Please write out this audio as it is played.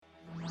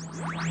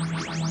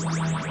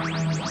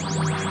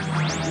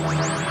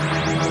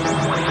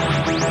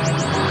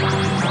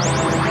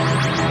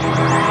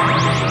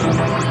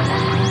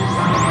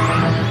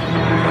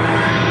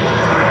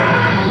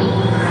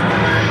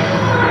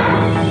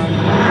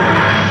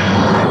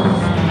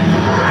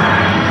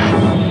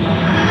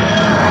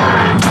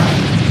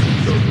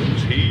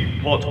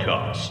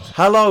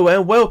Hello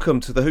and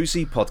welcome to the Who's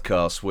He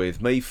podcast with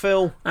me,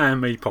 Phil.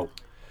 And me, Paul.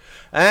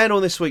 And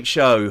on this week's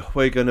show,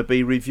 we're going to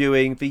be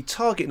reviewing the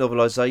Target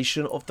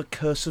novelisation of The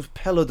Curse of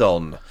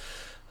Peladon.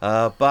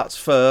 But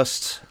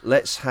first,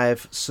 let's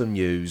have some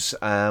news.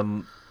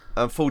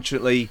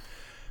 Unfortunately,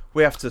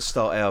 we have to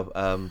start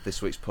our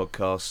this week's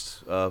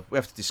podcast. We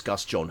have to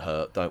discuss John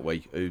Hurt, don't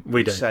we?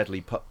 We do. Sadly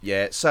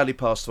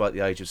passed away at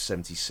the age of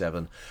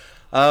 77.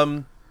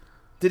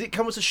 Did it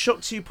come as a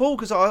shock to you, Paul?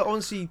 Because I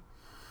honestly...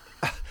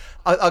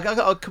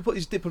 I could put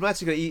this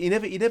diplomatically. He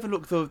never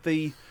looked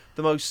the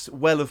most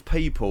well of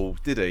people,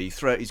 did he,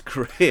 throughout his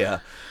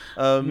career?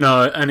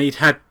 No, and he'd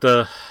had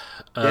the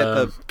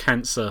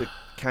cancer. The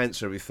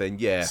cancer, everything,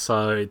 yeah.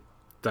 So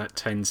that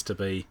tends to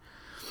be,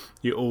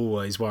 you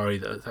always worry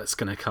that that's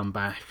going to come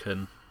back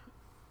and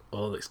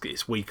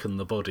it's weakened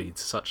the body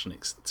to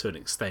an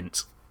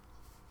extent.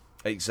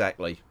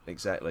 Exactly,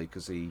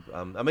 because he,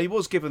 he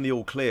was given the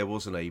all clear,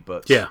 wasn't he?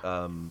 But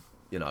yeah,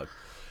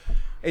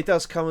 it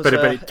does come as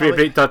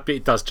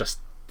it does just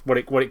what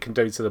it can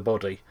do to the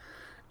body,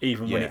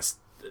 even when it's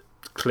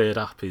cleared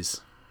up,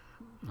 is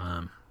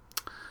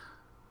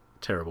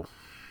terrible.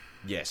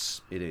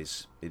 Yes, it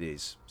is.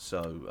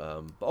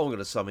 So, but I'm going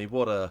to say,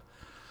 what a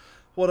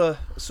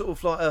sort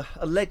of like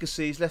a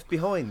legacy he's left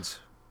behind.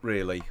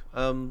 Really,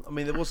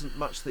 there wasn't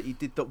much that he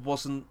did that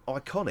wasn't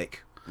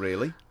iconic.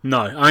 Really,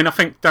 no. I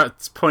think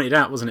that's pointed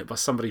out, wasn't it? By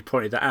somebody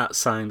pointed that out,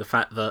 saying the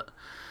fact that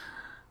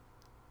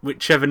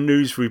whichever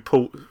news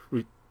report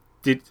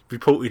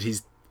reported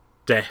his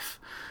death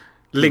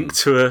linked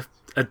to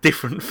a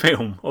different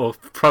film or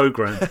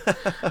program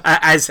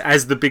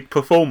as the big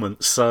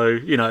performance. So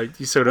you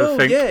sort of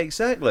think, yeah,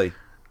 exactly.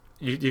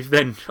 You've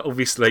then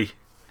obviously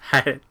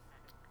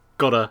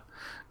got a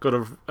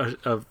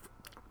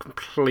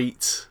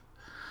complete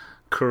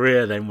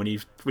career then when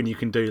you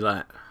can do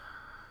that.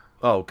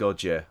 Oh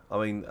God, yeah.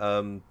 I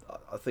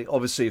think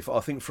obviously,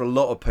 for a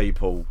lot of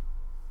people,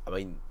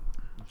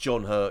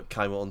 John Hurt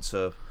came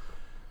onto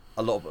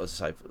a lot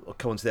of,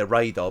 come onto their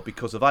radar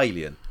because of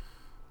Alien.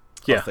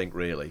 Yeah. I think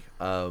really,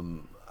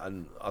 and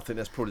I think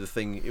that's probably the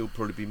thing he'll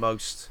probably be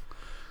most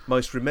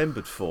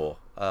remembered for,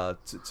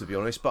 to be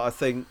honest. But I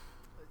think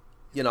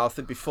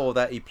before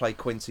that he played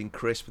Quentin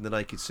Crisp in The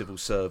Naked Civil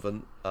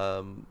Servant,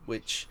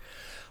 which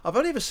I've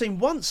only ever seen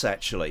once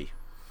actually.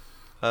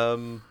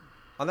 And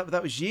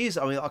that was years.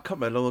 I can't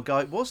remember how long ago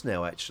it was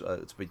now.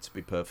 Actually, to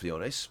be perfectly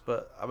honest,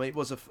 but it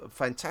was a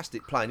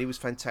fantastic play, and he was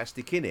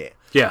fantastic in it.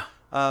 Yeah.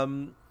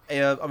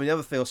 The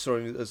other thing I saw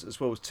him as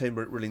well was Tim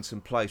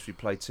Rillington Place. We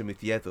played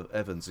Timothy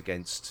Evans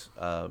against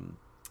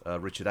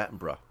Richard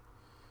Attenborough,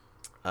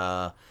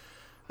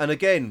 and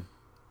again,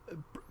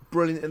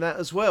 brilliant in that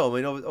as well.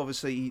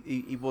 Obviously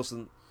he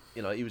wasn't,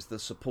 he was the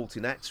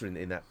supporting actor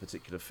in that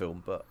particular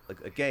film, but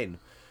again,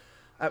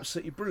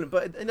 absolutely brilliant.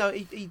 But a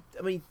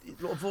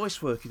lot of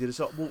voice work he did. It's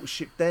like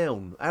Watership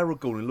Down,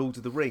 Aragorn in Lord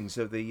of the Rings,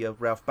 so the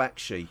Ralph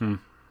Bakshi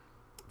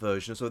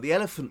version, so the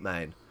Elephant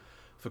Man,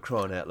 for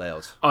crying out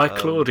loud.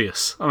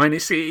 Claudius.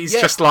 He's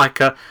just like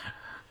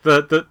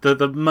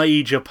the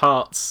major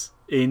parts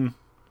in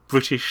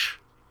British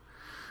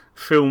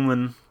film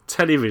and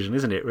television,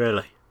 isn't it?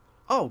 Really?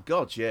 Oh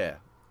God, yeah.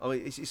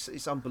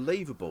 It's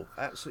unbelievable,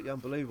 absolutely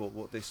unbelievable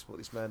what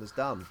this man has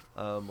done,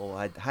 or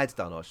had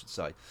done, I should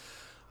say.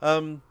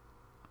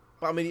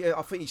 But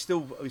I think he's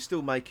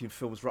still making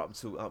films right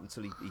up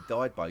until he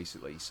died,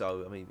 basically.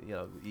 So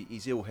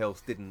his ill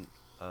health didn't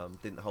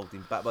hold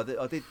him back. But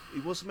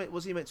was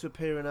he meant to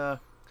appear in a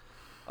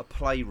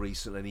play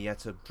recently, and he had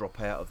to drop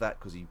out of that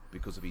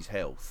because of his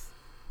health,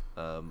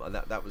 and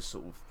that was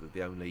sort of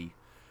the only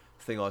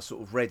thing I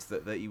sort of read,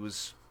 that he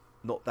was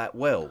not that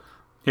well.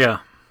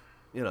 Yeah.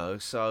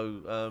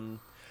 So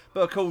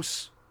but of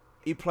course,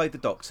 he played the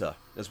Doctor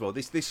as well.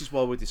 This is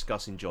why we're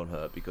discussing John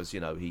Hurt, because he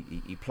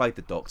played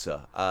the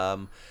Doctor,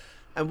 and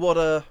what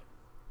a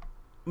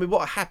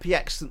happy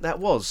accident that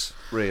was,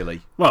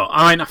 really. Well,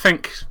 I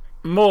think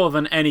more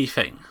than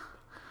anything,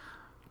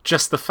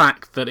 just the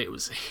fact that it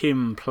was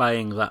him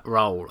playing that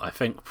role, I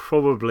think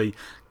probably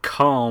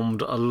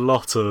calmed a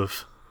lot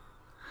of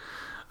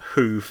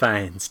Who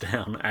fans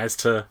down as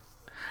to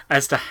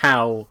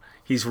how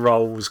his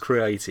role was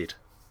created.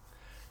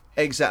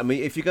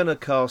 Exactly. If you're going to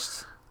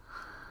cast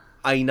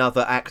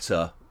another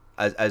actor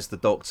as the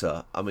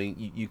Doctor,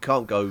 you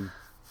can't go,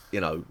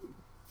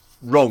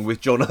 wrong with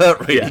John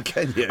Hurt, really,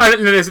 can you?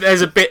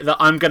 There's a bit that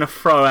I'm going to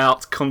throw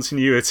out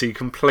continuity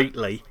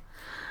completely.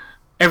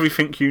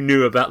 Everything you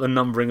knew about the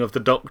numbering of the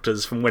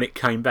Doctors from when it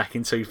came back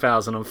in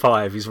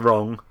 2005 is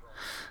wrong.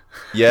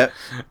 Yeah.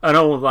 And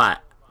all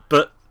that.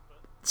 But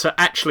to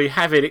actually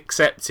have it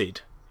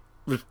accepted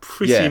was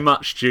pretty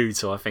much due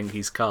to, I think,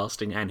 his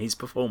casting and his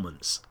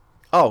performance.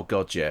 Oh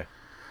God, yeah.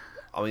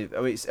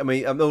 Obviously,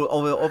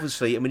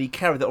 he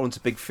carried that on to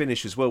Big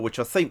Finish as well, which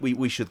I think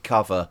we should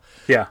cover.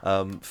 Yeah.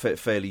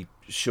 Fairly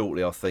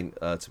shortly, I think,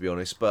 to be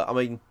honest. But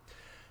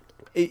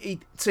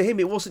to him,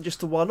 it wasn't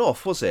just a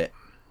one-off, was it?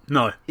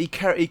 No. He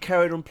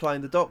carried on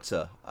playing the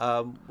Doctor,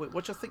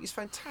 which I think is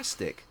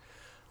fantastic.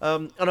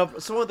 And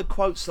some of the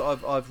quotes that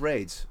I've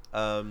read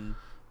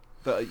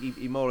but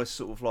he more or less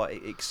sort of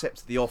like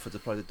accepted the offer to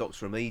play the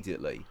Doctor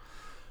immediately.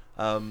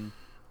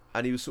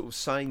 And he was sort of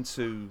saying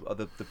to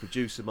the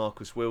producer,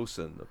 Marcus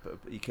Wilson,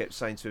 he kept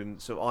saying to him,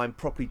 so I'm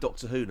properly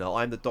Doctor Who now,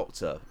 I'm the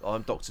Doctor,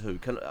 I'm Doctor Who,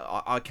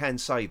 I can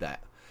say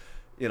that,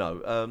 you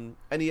know,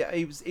 and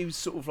he was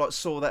sort of like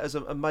saw that as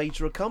a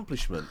major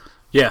accomplishment.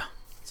 Yeah.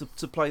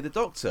 To play the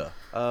Doctor.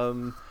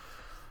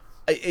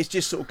 It's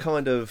just sort of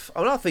kind of,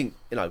 I mean, I think,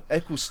 you know,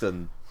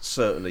 Eccleston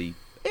certainly,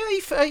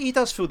 yeah, he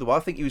does feel the way.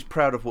 I think he was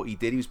proud of what he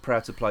did, he was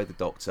proud to play the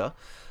Doctor.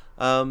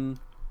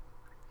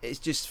 It's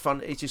just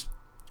fun, it's just,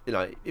 you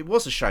know, it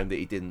was a shame that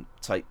he didn't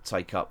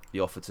take up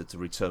the offer to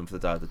return for the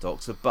Day of the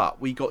Doctor,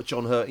 but we got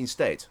John Hurt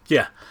instead.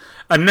 Yeah,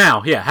 and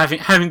now, yeah,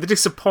 having the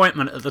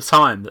disappointment at the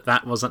time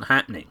that wasn't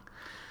happening,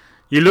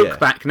 you look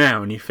back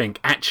now and you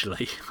think,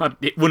 actually,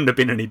 it wouldn't have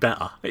been any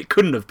better. It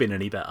couldn't have been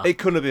any better. It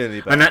couldn't have been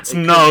any better. And that's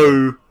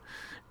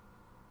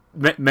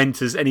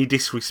meant as any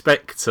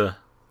disrespect to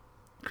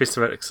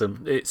Christopher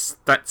Eccleston.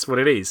 That's what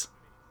it is.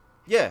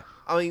 Yeah,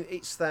 I mean,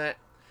 it's that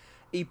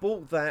he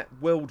brought that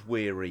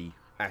world-weary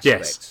aspect.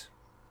 Yes.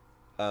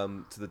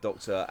 To the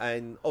Doctor,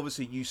 and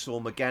obviously you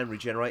saw McGann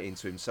regenerate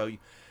into him. So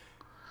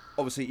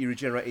obviously you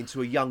regenerate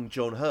into a young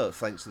John Hurt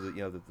thanks to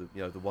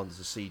the wonders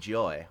of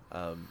CGI.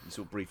 You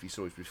sort of briefly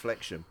saw his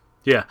reflection.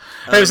 Yeah,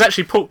 it was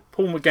actually Paul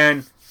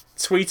McGann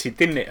tweeted,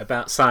 didn't it,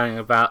 about saying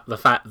about the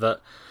fact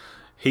that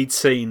he'd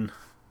seen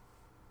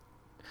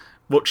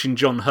watching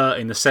John Hurt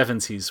in the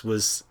 70s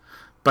was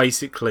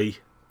basically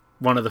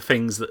one of the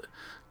things that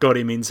got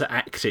him into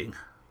acting.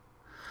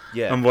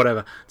 Yeah. And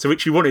whatever. To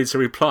which you wanted to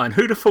reply, and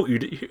who'd have thought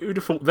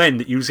then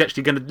that you was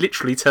actually going to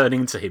literally turn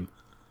into him?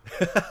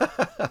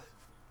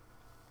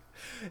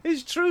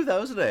 It's true,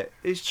 though, isn't it?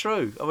 It's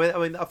true. I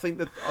mean, I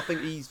think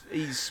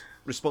he's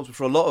responsible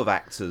for a lot of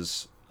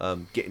actors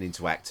getting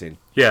into acting.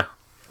 Yeah.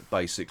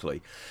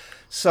 Basically.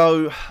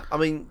 So, I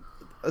mean,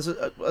 as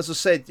I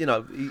said, you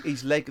know,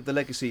 the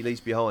legacy he leaves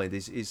behind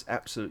is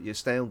absolutely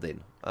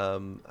astounding.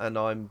 And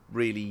I'm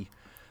really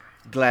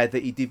glad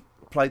that he did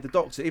play the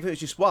Doctor, even if it was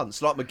just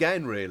once, like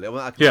McGann, really. I mean,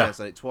 I can have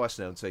done it twice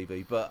now on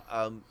TV, but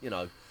you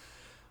know,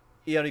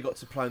 he only got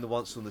to play him the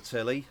once on the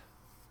telly.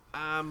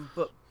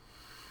 But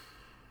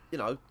you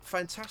know,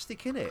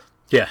 fantastic in it.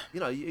 Yeah. You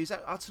know, he's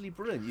utterly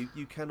brilliant.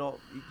 You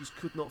just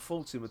could not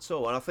fault him at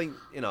all. And I think,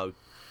 you know,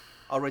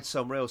 I read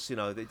somewhere else, you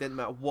know, that it didn't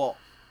matter what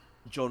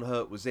John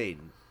Hurt was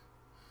in,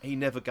 he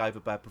never gave a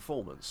bad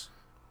performance.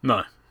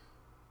 No.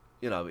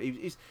 You know,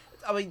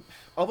 I mean,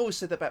 I've always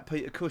said that about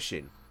Peter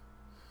Cushing.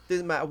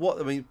 Didn't matter what.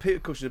 I mean, Peter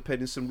Cushing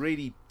appeared in some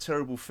really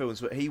terrible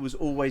films, but he was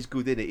always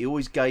good in it. He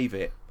always gave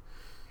it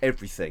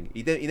everything.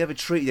 He never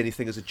treated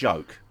anything as a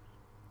joke.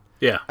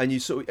 Yeah. And you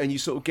sort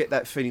of get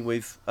that feeling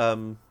with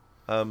John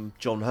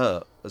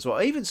Hurt as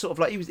well. Even sort of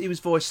like he was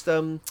voiced.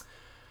 I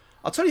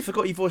totally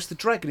forgot he voiced the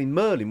dragon in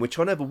Merlin, which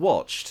I never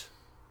watched,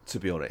 to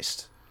be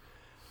honest.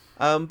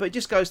 But it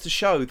just goes to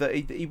show that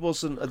he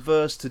wasn't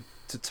adverse to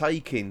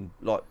taking,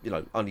 like, you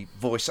know, only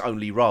voice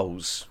only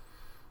roles.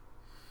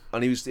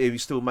 And he was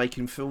still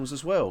making films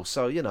as well.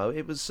 So, you know,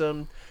 it was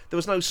there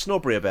was no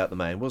snobbery about the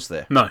man, was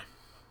there? No.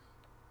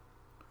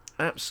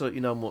 Absolutely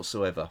none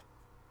whatsoever.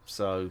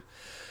 So,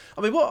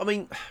 have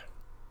you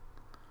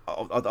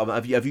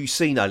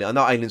seen Alien? I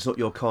know Alien's not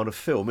your kind of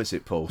film, is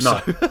it, Paul?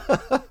 No.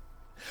 So,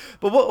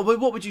 but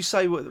what would you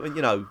say, you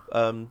know,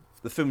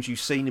 the films you've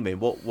seen him in,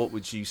 what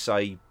would you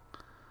say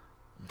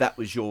that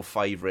was your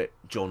favourite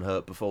John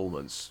Hurt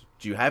performance?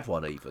 Do you have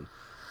one even?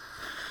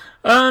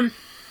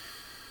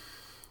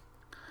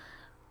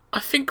 I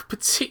think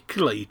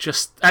particularly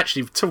just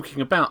actually talking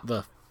about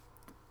the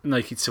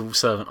Naked Civil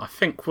Servant, I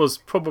think was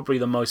probably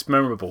the most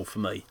memorable for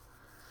me.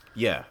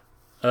 Yeah.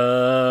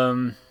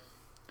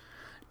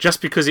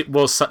 Just because it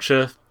was such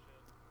a,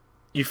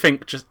 you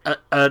think, just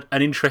an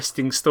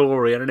interesting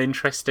story and an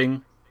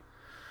interesting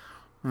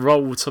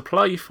role to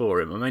play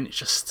for him. I mean, it's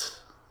just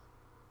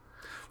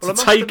to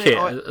take it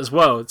as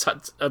well.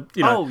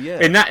 You know,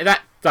 in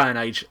that day and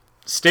age,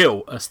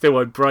 still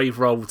a brave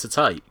role to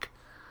take.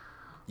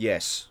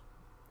 Yes.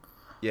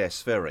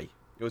 Yes, very.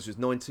 It was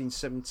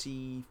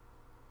 1970.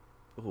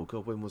 Oh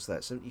God, when was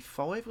that?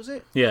 75, was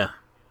it? Yeah.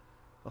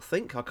 I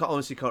think I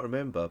honestly can't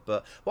remember.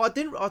 But I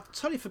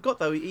totally forgot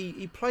though.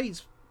 He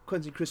played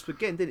Quentin Crisp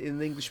again, didn't he, in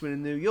The Englishman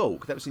in New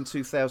York? That was in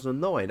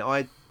 2009.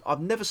 I've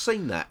never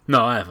seen that.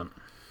 No, I haven't.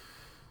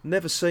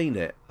 Never seen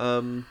it.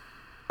 And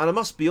I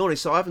must be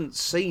honest, I haven't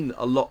seen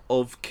a lot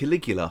of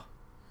Caligula.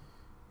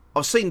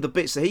 I've seen the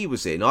bits that he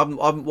was in. I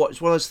haven't watched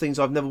one of those things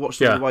I've never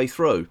watched all the way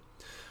through.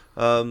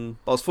 I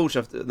was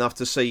fortunate enough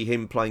to see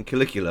him playing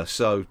Caligula,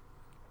 so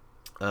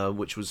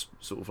which was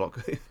sort of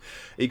like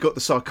he got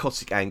the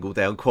psychotic angle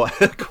down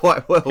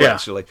quite well,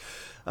 actually.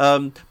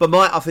 But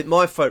I think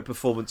my favourite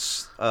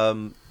performance,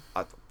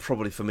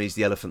 probably for me, is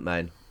The Elephant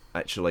Man.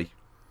 Actually,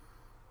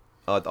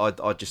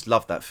 I just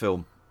love that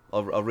film.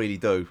 I really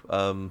do.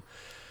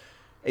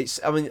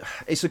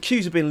 It's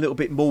accused of being a little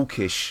bit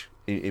mawkish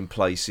in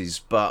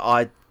places,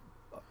 but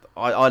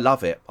I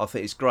love it. I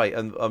think it's great,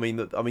 and I mean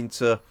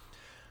to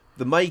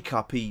the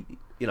makeup the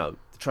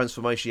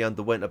transformation he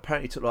underwent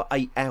apparently took like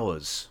 8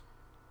 hours.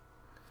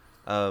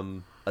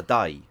 a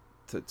day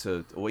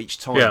or each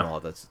time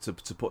rather to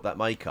put that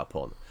makeup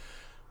on.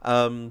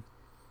 And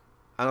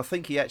I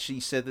think he actually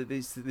said that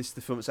this is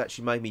the film that's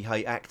actually made me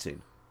hate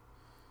acting.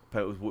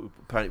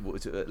 Apparently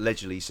what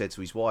allegedly he said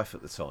to his wife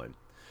at the time.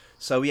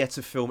 So he had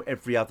to film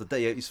every other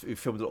day. He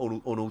filmed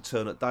on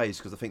alternate days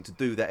because I think to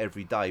do that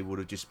every day would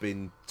have just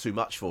been too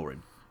much for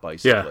him,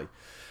 basically. Yeah.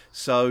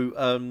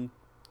 So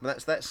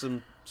that's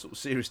some sort of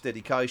serious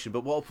dedication.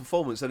 But what a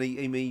performance! And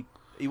he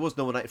was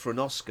nominated for an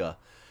Oscar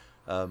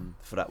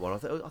for that one.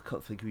 I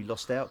can't think who he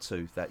lost out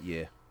to that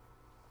year,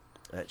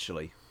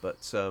 actually.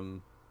 But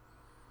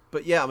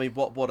yeah, I mean,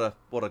 what a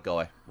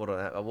guy, what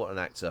an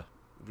actor.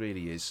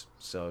 Really is.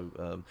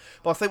 So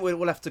but I think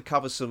we'll have to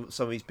cover some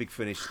of his Big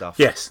Finish stuff.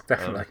 Yes,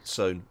 definitely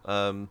soon.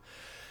 And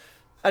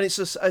it's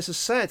a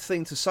sad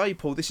thing to say,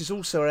 Paul. This is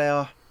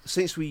also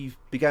since we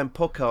began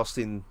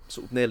podcasting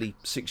sort of nearly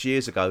 6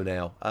 years ago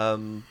now.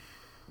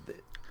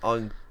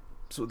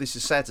 This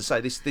is sad to say.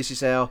 This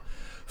is our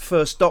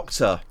first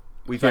Doctor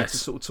we've had to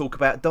sort of talk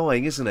about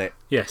dying, isn't it?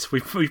 Yes,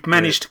 we've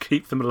managed to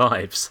keep them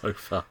alive so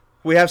far.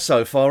 We have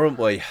so far, haven't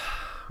we?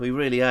 We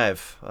really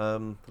have.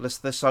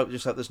 Let's hope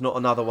there's not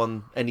another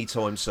one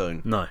anytime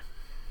soon.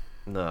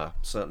 No,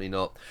 certainly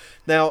not.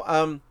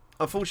 Now,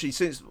 unfortunately,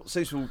 since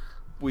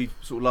we've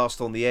sort of last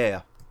on the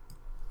air,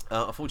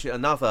 unfortunately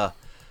another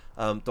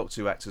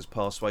Doctor Who actor has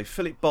passed away.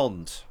 Philip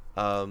Bond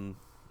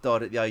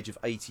died at the age of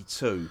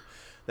 82.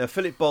 Now,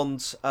 Philip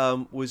Bond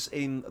was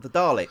in the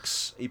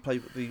Daleks. He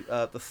played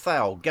the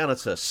Thal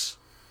Ganatus,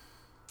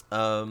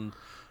 and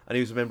he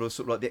was a member of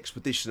sort of like the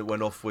expedition that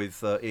went off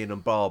with Ian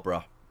and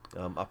Barbara.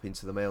 Up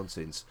into the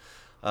mountains.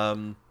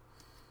 Now,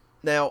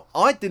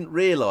 I didn't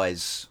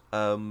realise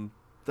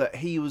that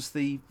he was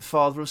the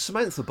father of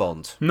Samantha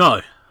Bond.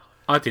 No,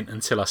 I didn't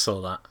until I saw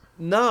that.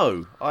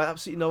 No, I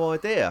absolutely no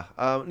idea.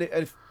 And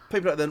if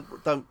people out there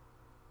don't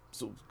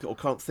sort of, or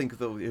can't think of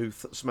who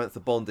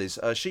Samantha Bond is,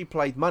 she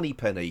played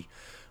Moneypenny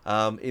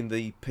in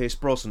the Pierce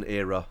Brosnan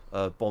era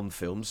Bond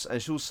films, and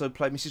she also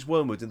played Mrs.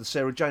 Wormwood in the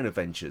Sarah Jane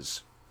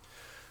Adventures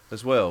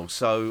as well.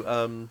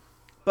 So.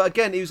 But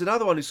again, he was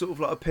another one who sort of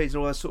like appeared in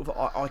all those sort of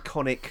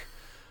iconic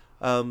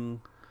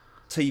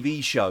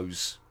TV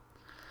shows.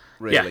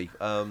 Really,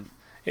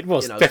 it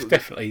was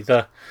definitely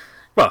the.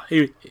 Well,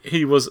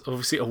 he was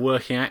obviously a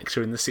working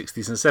actor in the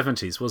 60s and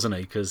 70s, wasn't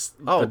he? Because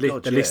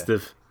the list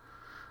of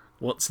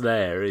what's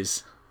there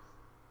is.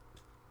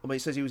 I mean, it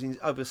says he was in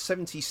over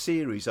 70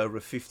 series over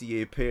a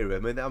 50-year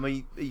period. I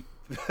mean, he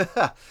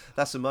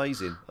that's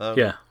amazing.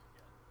 Yeah.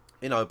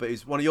 You know, but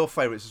it's one of your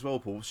favourites as well,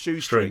 Paul.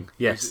 Shoestring.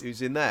 Yes.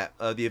 Who's in that?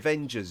 The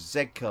Avengers,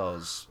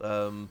 Z-Cars.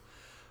 What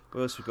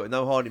else we've got?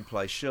 No Hiding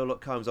Place,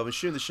 Sherlock Holmes. I'm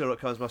assuming the Sherlock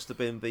Holmes must have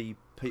been the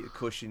Peter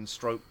Cushing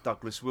 /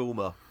 Douglas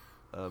Wilmer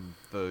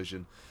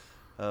version.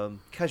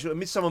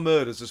 Midsummer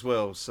Murders as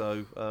well.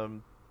 So,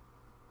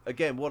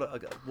 again, what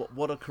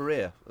a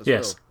career as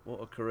well.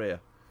 What a career.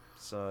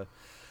 So,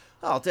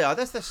 oh dear,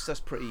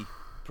 that's pretty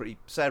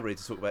sad really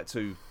to talk about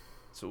two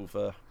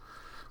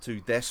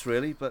deaths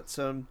really, but.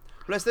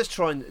 Let's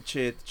try and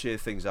cheer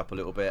things up a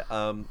little bit.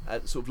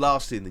 Sort of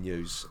last in the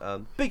news,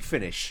 Big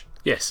Finish.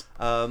 Yes.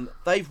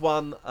 They've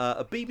won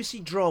a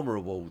BBC Drama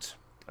Award.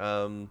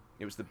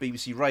 It was the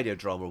BBC Radio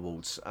Drama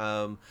Awards,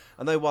 and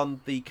they won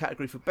the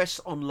category for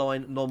Best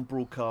Online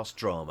Non-Broadcast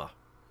Drama.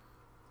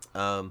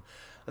 And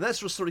that's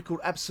for a story called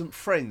Absent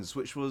Friends,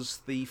 which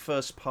was the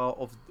first part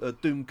of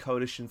Doom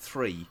Coalition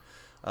 3,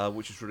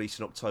 which was released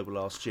in October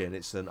last year, and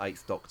it's an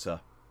 8th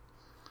Doctor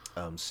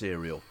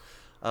serial.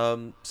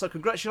 So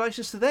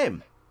congratulations to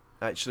them.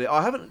 Actually,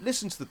 I haven't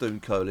listened to the Doom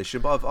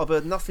Coalition, but I've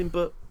heard nothing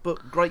but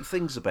great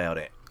things about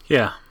it.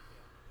 Yeah.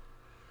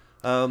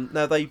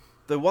 Now they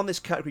won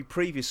this category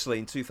previously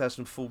in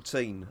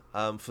 2014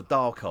 for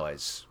Dark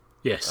Eyes.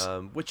 Yes.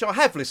 Which I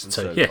have listened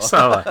to. Yes.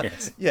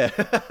 Yes. Yeah.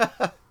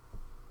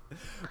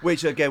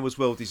 Which again was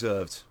well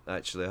deserved.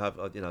 Actually,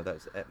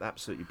 that's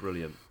absolutely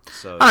brilliant.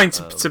 So I mean,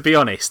 to be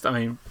honest, I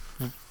mean.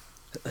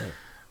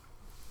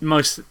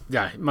 Most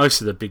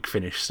of the Big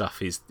Finish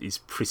stuff is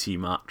pretty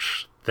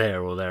much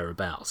there or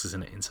thereabouts,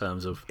 isn't it? In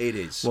terms of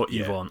what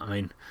you want. I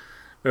mean,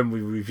 when we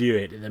review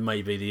it, there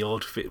may be the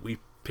odd bit we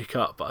pick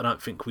up, but I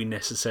don't think we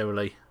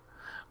necessarily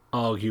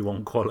argue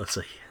on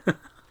quality.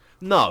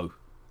 No,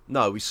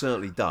 we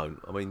certainly don't.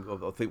 I mean,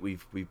 I think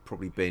we've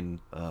probably been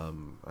how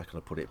can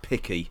I put it,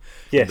 picky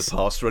in the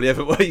past, really,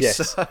 haven't we?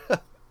 Yes. So,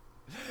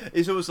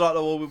 it's almost like,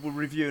 we're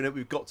reviewing it,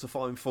 we've got to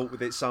find fault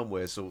with it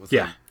somewhere, sort of thing.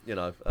 Yeah. You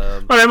know.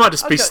 Well, there might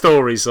just be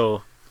stories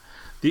or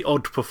the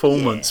odd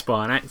performance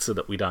by an actor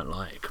that we don't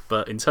like,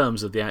 but in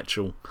terms of the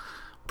actual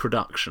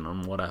production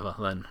and whatever,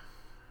 then.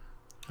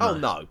 Oh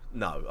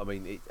no! I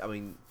mean,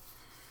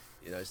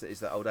 you know, it's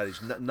that old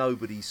adage: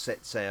 nobody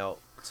sets out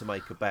to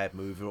make a bad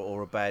movie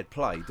or a bad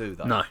play, do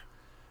they? No.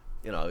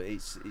 You know, they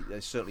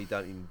certainly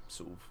don't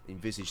sort of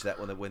envisage that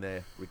when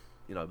they're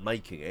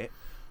making it.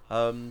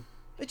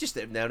 It just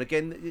now and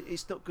again,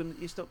 it's not going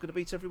to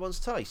be to everyone's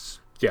taste.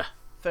 Yeah.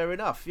 Fair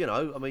enough. You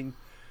know, I mean,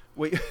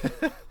 we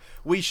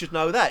we should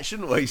know that,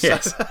 shouldn't we?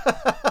 Yes.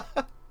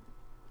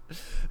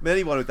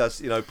 anyone who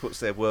does, puts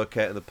their work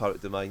out in the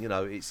public domain,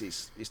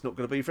 it's not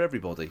going to be for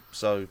everybody.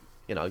 So,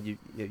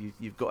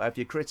 you've got to have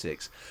your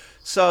critics.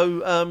 So,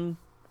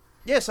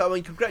 so I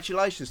mean,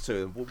 congratulations to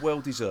them.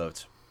 Well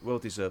deserved. Well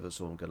deserved.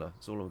 That's all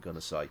I'm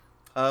gonna say.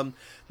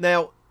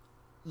 Now,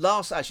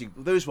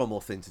 there is one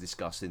more thing to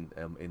discuss in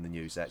the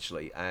news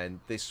actually, and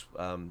this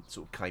sort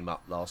of came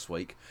up last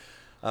week,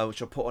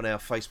 which I put on our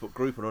Facebook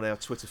group and on our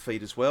Twitter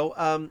feed as well.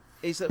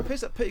 Is that it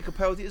appears that Peter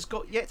Capaldi has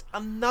got yet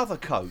another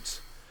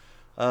coat,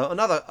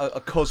 another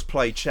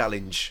cosplay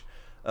challenge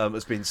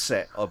has been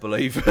set, I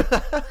believe.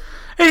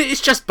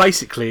 It's just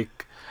basically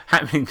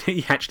happening.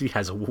 He actually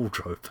has a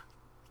wardrobe.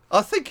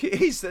 I think it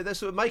is. They're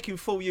sort of making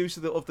full use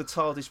of the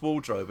TARDIS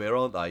wardrobe here,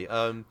 aren't they?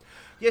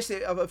 Yes,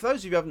 for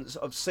those of you who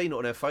haven't seen it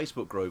on our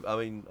Facebook group, I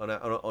mean,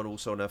 on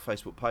also on our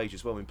Facebook page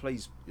as well, I mean,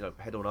 please,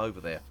 head on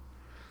over there.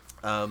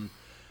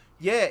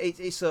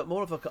 It's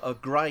more of a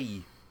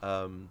grey,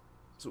 sort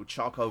of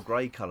charcoal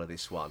grey colour,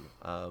 this one,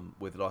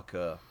 with like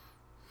a...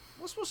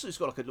 it's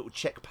got like a little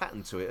check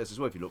pattern to it as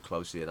well, if you look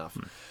closely enough.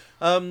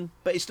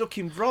 But it's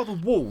looking rather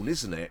worn,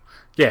 isn't it?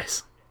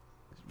 Yes.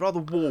 Rather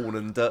worn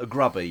and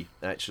grubby,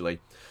 actually.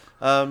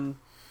 And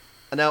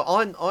now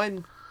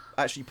I'm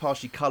actually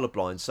partially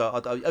colourblind,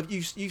 so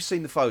you've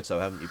seen the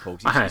photo, haven't you, Paul?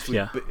 I have,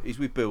 yeah. He's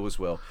with Bill as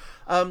well.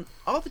 Are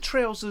the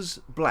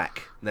trousers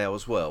black now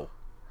as well?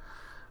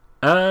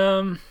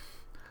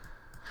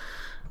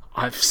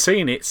 I've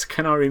seen it.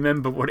 Can I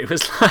remember what it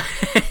was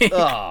like?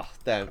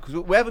 Damn! Because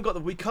we haven't got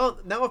we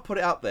can't. Now I've put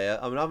it up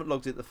there. I mean, I haven't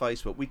logged into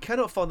Facebook. We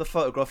cannot find the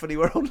photograph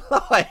anywhere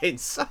online.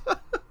 So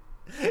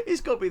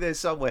it's got to be there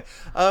somewhere.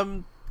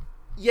 I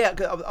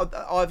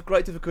have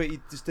great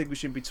difficulty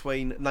distinguishing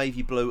between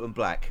navy blue and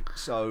black.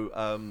 So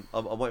I'm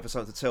waiting for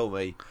someone to tell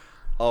me,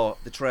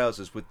 the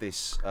trousers with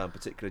this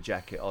particular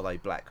jacket, are they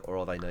black or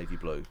are they navy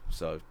blue?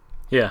 So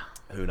yeah,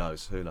 who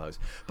knows?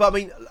 But I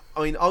mean,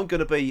 I'm going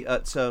to be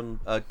at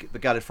the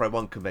Gallifrey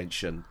 1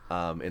 convention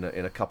in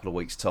a couple of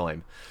weeks'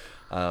 time.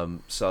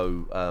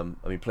 So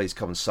I mean, please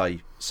come and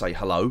say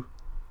hello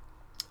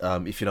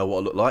if you know what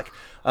I look like.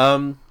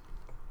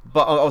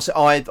 But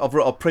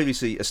I've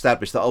previously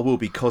established that I will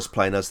be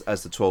cosplaying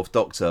as the 12th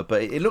Doctor,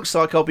 but it looks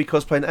like I'll be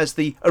cosplaying as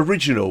the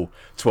original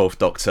 12th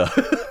Doctor.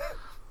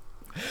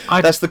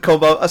 That's the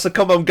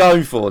combo I'm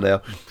going for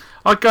now.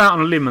 I'd go out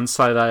on a limb and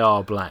say they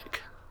are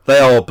black. They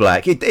are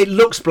black. It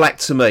looks black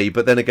to me,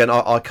 but then again,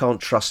 I can't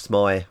trust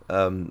my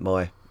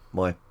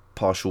my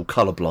partial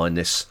colour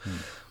blindness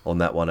on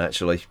that one,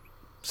 actually.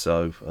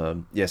 So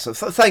so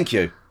thank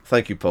you.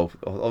 Thank you, Paul.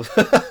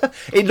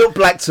 It looked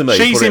black to me.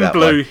 She's in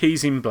blue,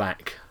 he's in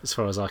black, as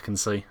far as I can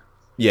see.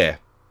 Yeah.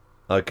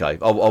 Okay.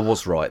 I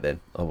was right then.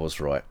 I was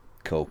right.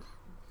 Cool.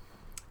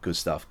 Good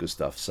stuff.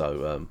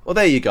 So,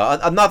 there you go.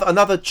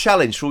 Another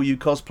challenge for all you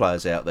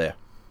cosplayers out there.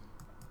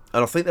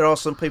 And I think there are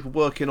some people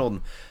working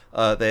on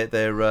their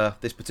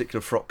this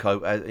particular frock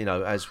coat,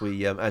 as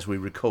we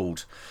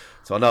record.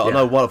 So I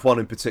know one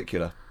in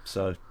particular.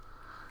 So.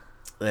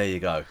 There you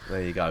go.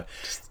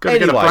 Just got to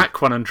get a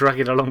black one and drag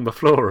it along the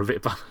floor a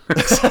bit.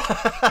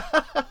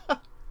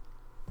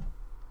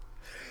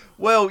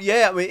 Well,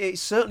 yeah, I mean,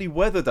 it's certainly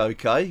weathered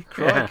okay.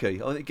 Crikey.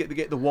 Yeah. I think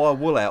get the wire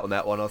wool out on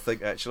that one, I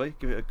think, actually.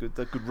 Give it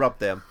a good rub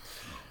down.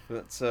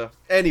 But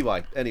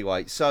anyway.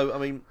 So, I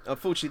mean,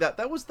 unfortunately,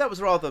 that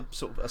was rather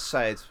sort of a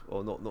sad,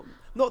 or not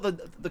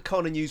the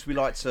kind of news we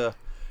like to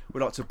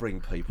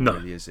bring people, no.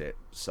 Really, is it?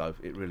 So,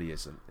 it really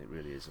isn't.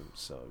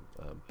 So,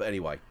 but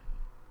anyway.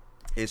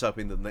 Here's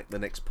hoping that the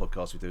next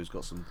podcast we do has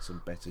got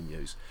some better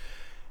news.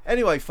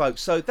 Anyway,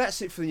 folks, so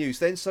that's it for the news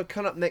then. So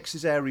coming up next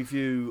is our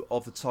review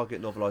of the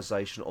Target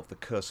novelisation of The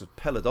Curse of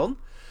Peladon.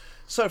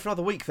 So for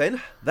another week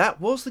then,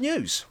 that was the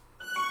news.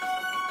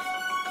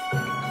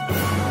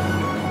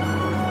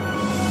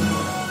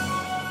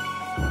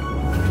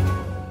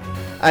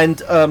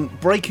 And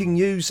breaking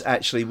news,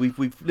 actually, we've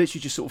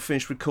literally just sort of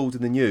finished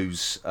recording the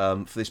news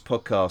for this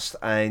podcast,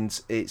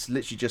 and it's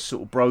literally just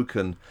sort of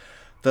broken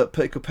that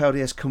Peter Capaldi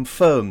has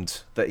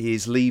confirmed that he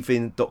is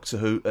leaving Doctor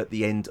Who at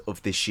the end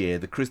of this year.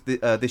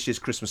 This year's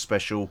Christmas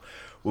special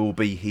will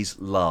be his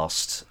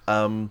last.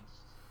 It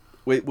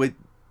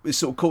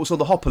sort of caught us on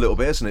the hop a little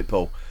bit, hasn't it,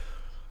 Paul?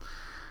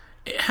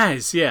 It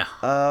has,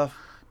 yeah.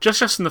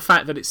 Just in the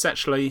fact that it's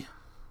actually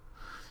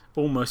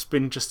almost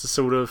been just a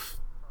sort of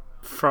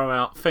throw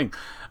out thing.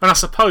 And I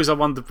suppose I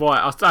wondered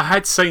why. I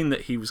had seen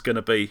that he was going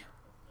to be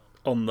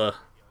on the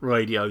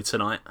radio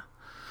tonight.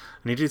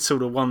 And he did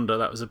sort of wonder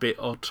that was a bit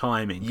odd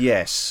timing.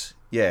 Yes.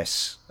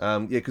 Because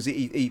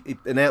he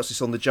announced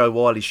this on the Joe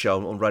Wiley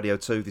show on Radio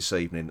 2 this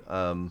evening.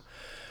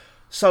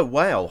 So,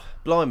 wow,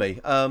 blimey.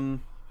 I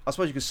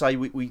suppose you could say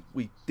we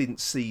didn't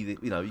see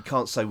you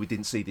can't say we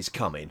didn't see this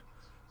coming.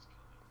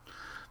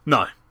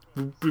 No.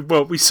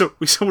 We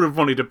sort of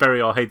wanted to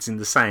bury our heads in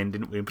the sand,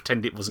 didn't we, and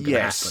pretend it wasn't going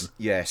to happen.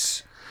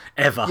 Yes.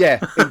 Ever.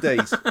 Yeah,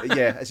 indeed.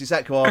 Yeah, that's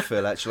exactly how I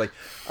feel, actually.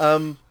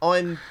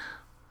 I'm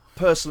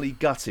personally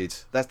gutted.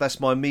 That's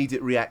my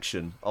immediate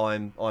reaction.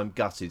 I'm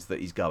gutted that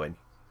he's going,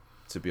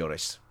 to be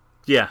honest.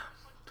 Yeah.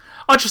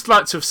 I'd just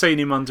like to have seen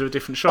him under a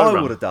different showrunner.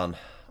 I would have done.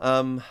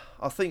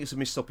 I think it's a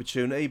missed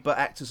opportunity, but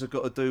actors have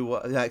got to do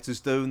what the actors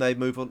do, and they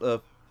move on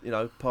to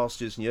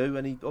pastures new.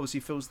 And he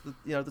obviously feels that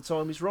the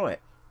time is right.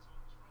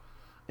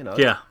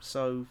 Yeah.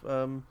 So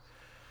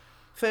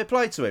fair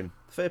play to him.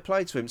 Fair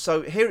play to him.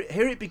 So here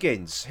it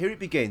begins. Here it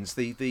begins.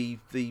 The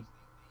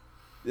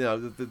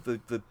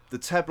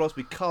tabloids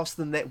will cast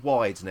the net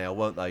wide now,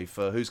 won't they,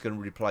 for who's going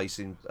to replace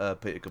Peter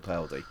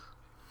Capaldi?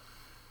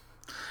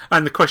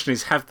 And the question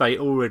is, have they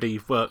already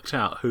worked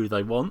out who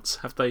they want?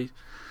 Have they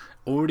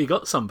already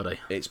got somebody?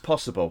 It's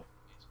possible.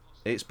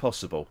 It's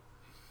possible.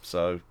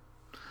 So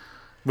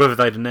whether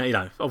they'd,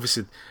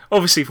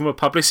 obviously from a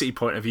publicity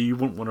point of view, you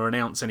wouldn't want to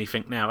announce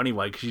anything now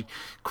anyway, because you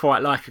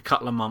quite like a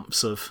couple of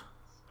months of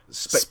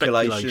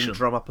speculation,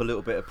 drum up a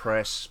little bit of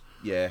press.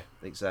 Yeah,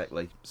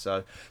 exactly.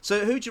 So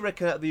who do you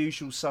reckon out of the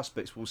usual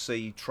suspects we'll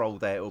see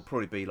trolled out? It'll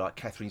probably be like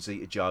Catherine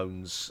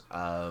Zeta-Jones,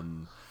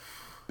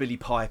 Billy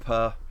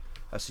Piper.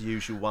 That's the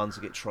usual ones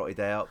that get trotted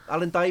out.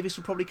 Alan Davis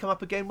will probably come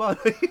up again, won't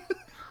he?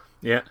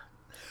 Yeah.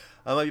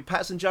 Maybe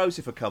Patterson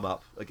Joseph will come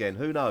up again.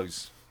 Who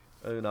knows?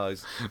 Who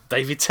knows?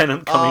 David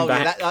Tennant coming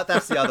back. Yeah,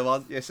 that's the other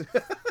one. Yes.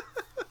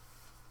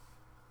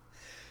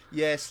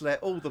 Yes,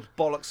 let all the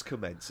bollocks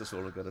commence. That's all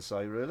I'm going to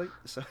say, really.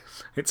 So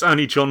it's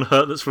only John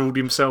Hurt that's ruled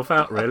himself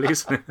out, really,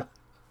 isn't it?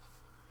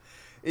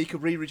 He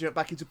could re-regenerate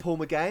back into Paul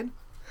McGann.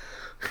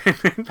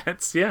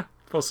 That's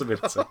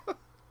possibility.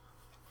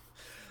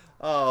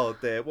 Oh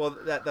dear. Well,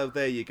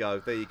 there you go.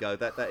 There you go.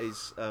 That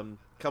is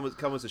come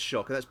as a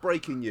shock, and that's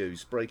breaking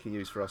news. Breaking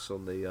news for us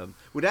on the.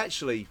 We'd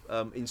actually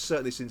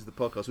insert this into the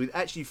podcast. We'd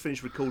actually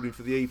finished recording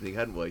for the evening,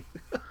 hadn't we?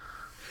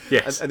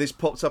 Yes. And this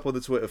popped up on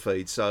the Twitter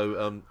feed,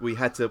 so we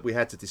had to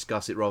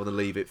discuss it rather than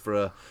leave it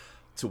for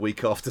to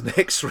week after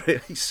next,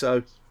 really.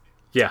 So.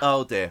 Yeah.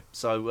 Oh dear.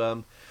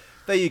 So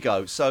there you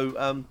go.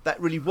 So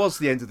that really was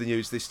the end of the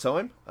news this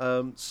time.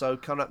 So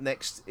coming up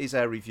next is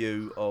our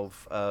review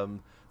of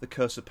The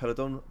Curse of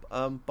Peladon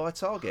by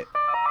Target.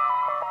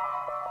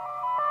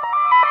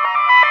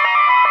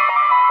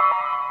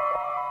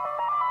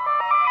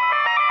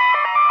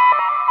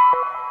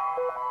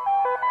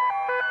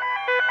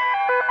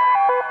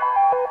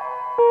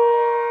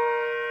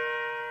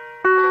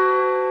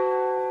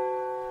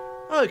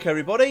 Okay,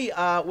 everybody,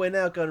 we're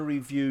now going to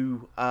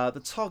review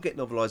the Target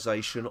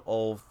novelisation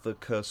of The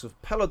Curse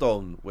of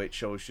Peladon,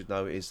 which I should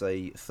know is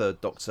a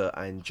Third Doctor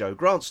and Joe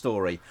Grant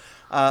story.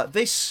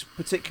 This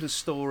particular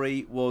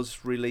story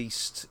was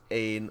released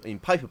in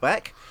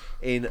paperback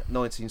in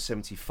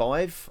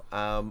 1975,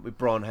 with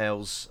Brian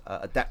Hayles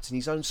adapting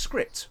his own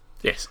script.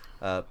 Yes.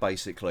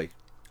 Basically.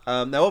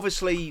 Now,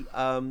 obviously,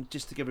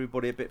 just to give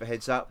everybody a bit of a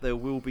heads up, there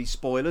will be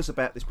spoilers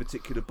about this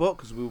particular book,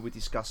 because we'll be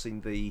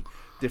discussing the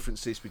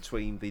differences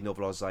between the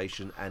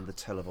novelisation and the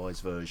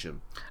televised version.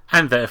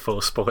 And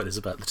therefore spoilers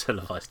about the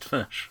televised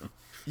version.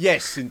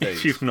 Yes, indeed.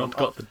 If you've not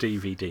got the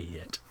DVD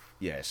yet.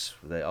 Yes.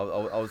 I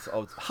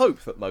would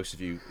hope that most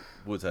of you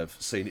would have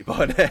seen it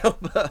by now.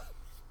 But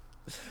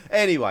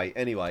anyway,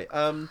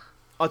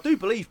 I do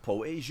believe,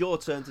 Paul, it is your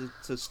turn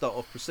to start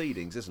off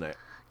proceedings, isn't it?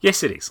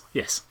 Yes, it is.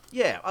 Yes.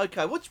 Yeah,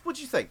 okay. What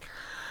do you think?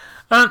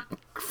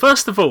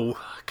 First of all,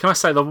 can I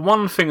say the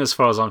one thing, as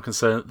far as I'm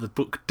concerned, the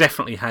book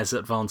definitely has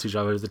advantage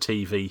over the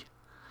TV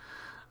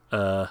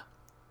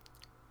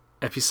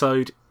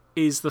episode,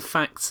 is the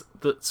fact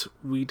that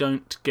we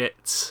don't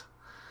get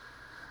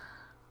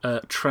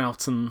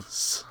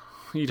Troughton's.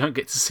 You don't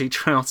get to see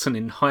Troughton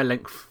in high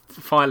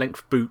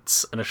length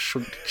boots and a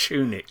short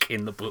tunic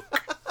in the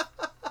book.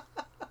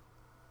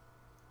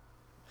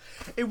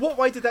 In what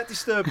way did that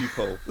disturb you,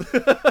 Paul?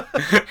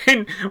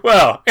 in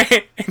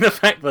the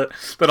fact that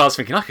I was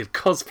thinking I could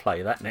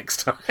cosplay that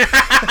next time.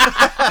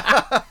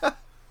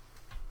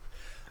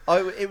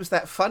 It was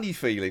that funny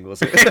feeling,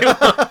 was it? It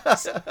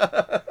was.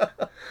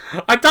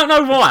 I don't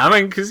know why. I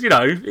mean, because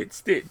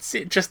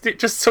it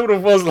just sort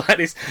of was like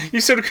this. You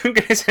sort of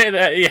couldn't get it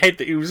out of your head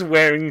that he was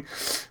wearing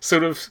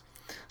sort of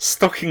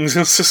stockings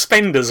and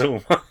suspenders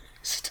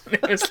almost. And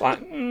it was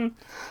like,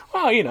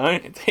 well,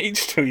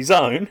 each to his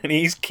own, and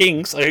he's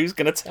king, so who's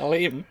going to tell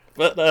him?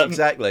 But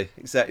exactly.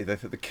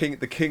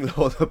 The king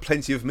will have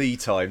plenty of me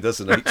time,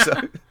 doesn't he?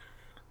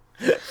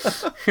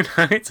 So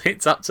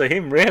it's up to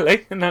him,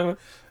 really.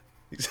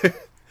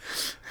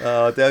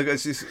 Oh, there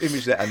goes this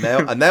image there,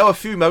 and now a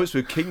few moments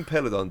with King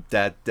Peladon.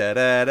 Da da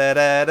da da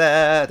da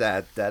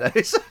da da da.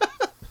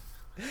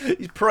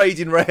 He's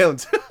parading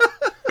round.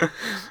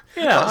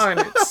 Yeah, I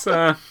mean,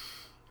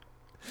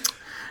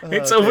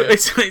 it's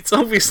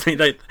obviously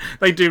they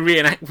do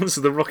reenactments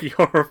of the Rocky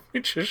Horror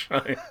Picture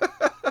Show.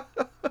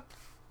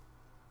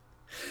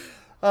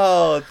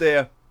 Oh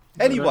dear.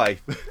 Anyway,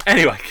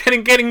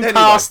 getting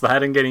past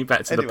that and getting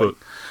back to the book.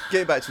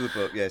 Getting back to the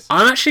book, yes.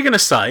 I'm actually going to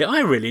say I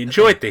really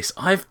enjoyed this.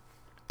 I've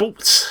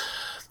bought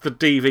the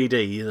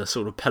DVD, the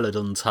sort of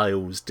Peladon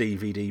Tales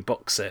DVD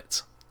box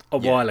set a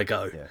while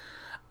ago. Yeah.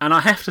 And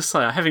I have to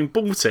say, having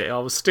bought it, I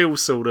was still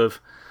sort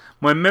of...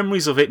 My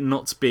memories of it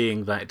not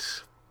being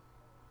that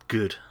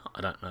good,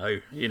 I don't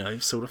know,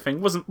 sort of thing,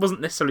 wasn't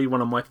necessarily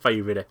one of my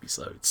favourite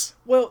episodes.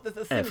 Well,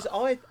 the thing is,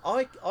 I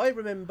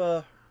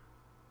remember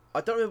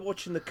I don't remember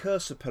watching the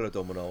Curse of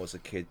Peladon when I was a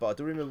kid, but I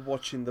do remember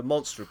watching the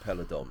Monster of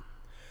Peladon.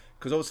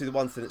 Because obviously the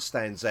one thing that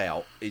stands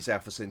out is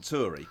Alpha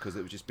Centauri, because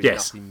there was just been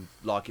nothing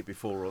like it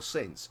before or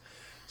since.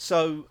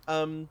 So,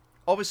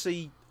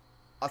 obviously,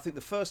 I think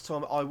the first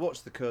time I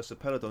watched the Curse of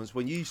Peladon is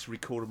when you used to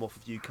record them off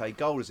of UK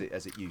Gold,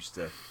 as it used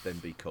to then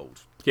be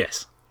called.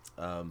 Yes.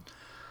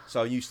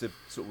 So I used to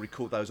sort of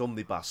record those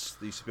omnibus.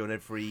 They used to be on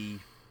every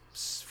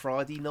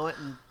Friday night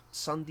and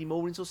Sunday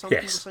mornings or something,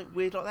 or something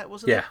weird like that,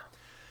 wasn't it?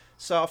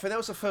 So I think that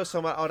was the first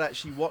time I'd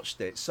actually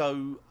watched it.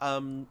 So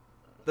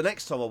the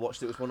next time I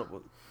watched it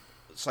was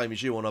same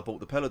as you, when I bought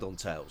the Peladon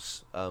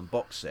Tales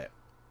box set.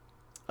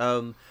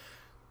 And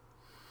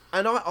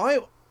I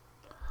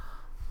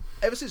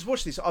ever since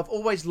watching this, I've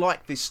always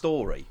liked this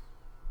story.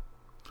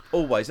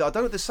 Always. I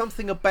don't know, there's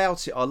something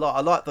about it I like.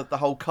 I like the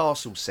whole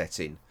castle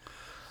setting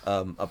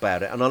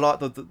about it, and I like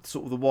the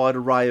sort of the wide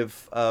array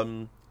of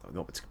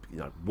not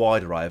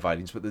wide array of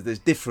aliens, but there's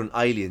different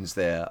aliens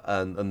there,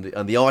 and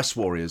the ice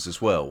warriors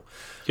as well.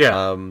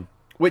 Yeah.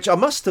 Which I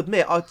must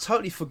admit I'd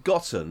totally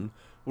forgotten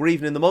were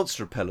even in the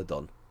Monster of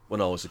Peladon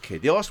when I was a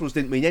kid. The ice warriors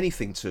didn't mean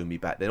anything to me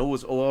back then. All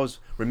I was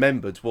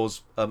remembered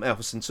was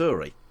Alpha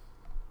Centauri,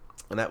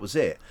 and that was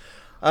it.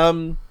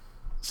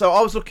 So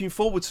I was looking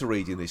forward to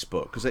reading this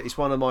book because it's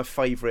one of my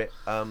favourite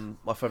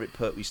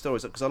Pertwee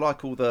stories, because I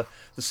like all the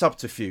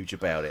subterfuge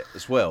about it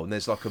as well, and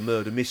there's like a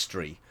murder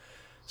mystery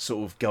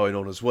sort of going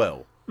on as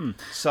well.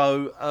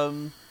 So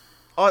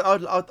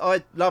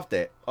I loved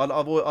it. I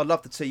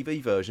loved the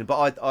TV version,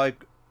 but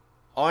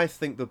I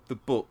think the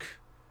book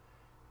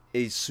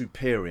is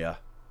superior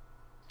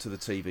to the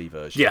TV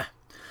version. Yeah,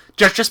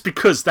 just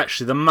because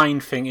actually the main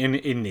thing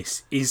in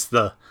this is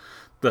the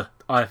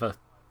either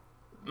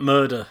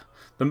murder,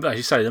 as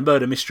you say, the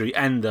murder mystery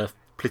and the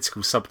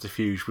political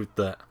subterfuge with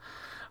that.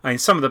 I mean,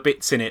 some of the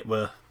bits in it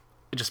were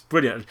just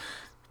brilliant.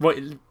 What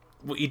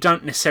you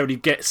don't necessarily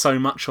get so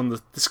much on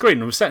the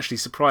screen, I was actually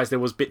surprised there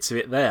was bits of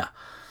it there,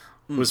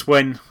 was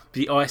when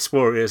the Ice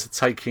Warriors are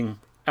taking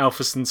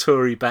Alpha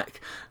Centauri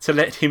back to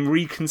let him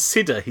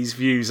reconsider his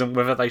views on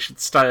whether they should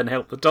stay and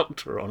help the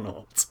Doctor or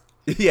not.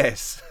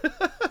 Yes.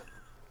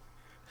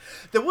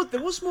 There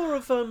was more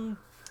of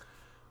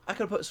I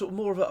can put sort of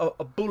more of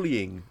a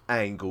bullying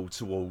angle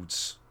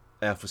towards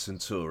Alpha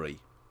Centauri.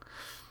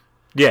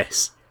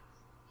 Yes.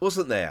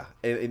 Wasn't there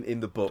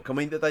in the book? I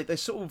mean, they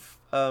sort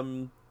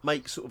of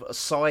make sort of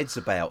asides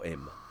about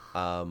him,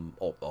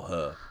 or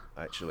her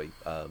actually,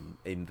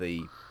 in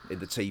the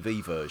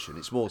TV version.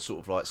 It's more sort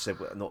of like said,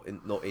 not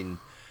in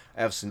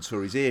Alpha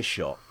Centauri's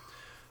earshot.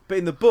 But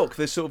in the book,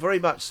 they're sort of very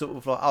much sort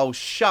of like, oh,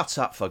 shut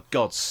up for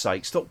God's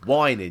sake, stop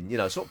whining,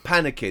 stop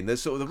panicking.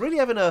 They're really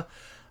having a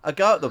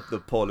go at the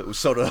poor little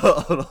sod on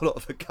a lot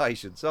of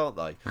occasions, aren't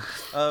they?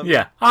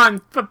 Yeah,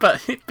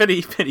 but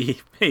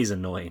he's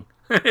annoying.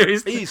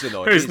 He's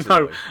annoying. There's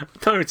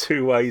no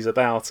two ways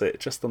about it.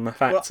 Just on the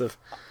fact of,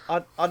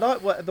 I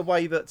like the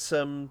way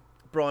that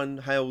Brian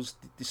Hayles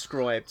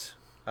described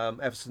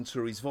Alpha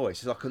Centauri's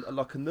voice. It's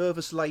like a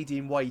nervous lady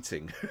in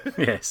waiting.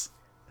 Yes,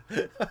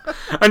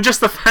 and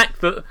just the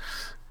fact that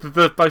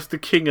both the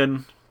King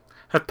and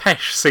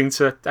Hapesh seem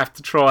to have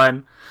to try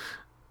and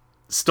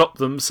stop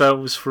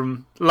themselves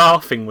from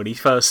laughing when he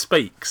first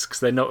speaks because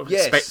they're not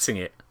expecting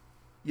it.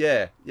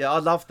 Yeah, I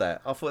love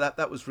that. I thought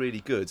that was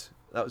really good.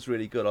 That was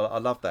really good. I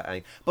love that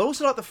angle. But I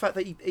also like the fact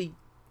that he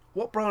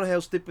what Brian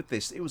Hayles did with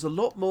this, it was a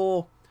lot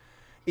more.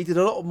 He did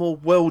a lot more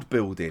world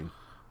building.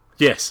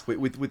 Yes,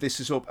 with this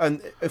as well.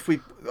 And as we're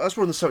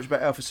on the subject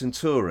about Alpha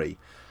Centauri,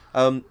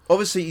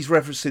 obviously he's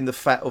referencing the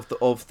fact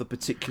of the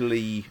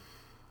particularly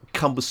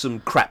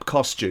cumbersome crap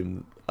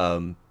costume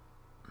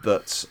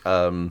that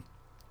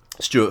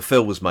Stuart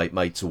Phil was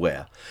made to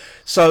wear.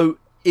 So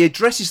he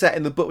addresses that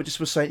in the book, just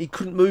was saying he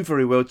couldn't move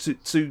very well due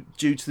to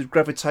the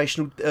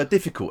gravitational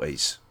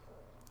difficulties.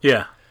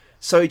 Yeah.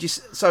 So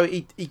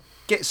he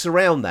gets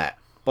around that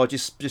by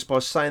just by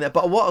saying that.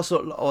 But what I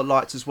sort of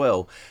liked as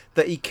well,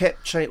 that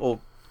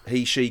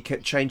she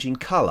kept changing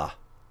colour.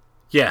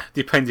 Yeah,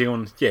 depending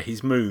on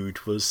his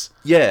mood was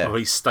or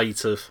his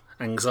state of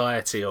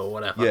anxiety or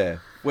whatever. Yeah,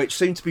 which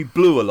seemed to be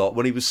blue a lot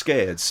when he was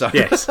scared. So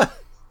yes.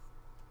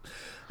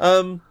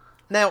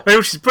 Now,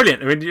 which is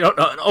brilliant. I mean,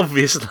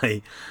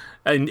 obviously,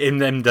 in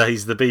them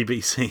days, the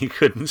BBC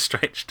couldn't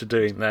stretch to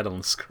doing that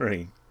on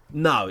screen.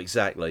 No,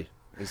 exactly.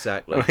 I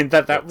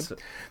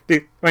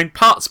mean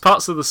parts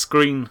of the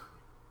screen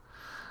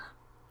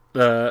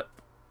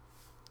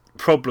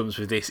problems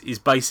with this is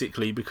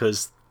basically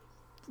because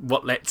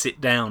what lets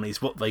it down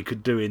is what they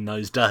could do in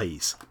those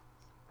days.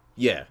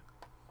 Yeah.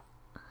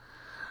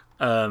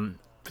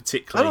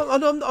 Particularly,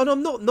 and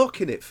I'm not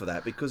knocking it for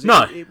that, because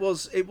it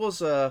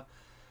was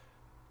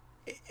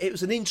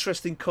an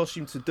interesting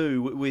costume to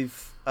do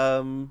with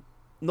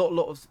not a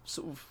lot of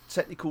sort of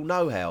technical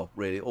know-how,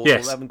 really, or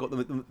they haven't got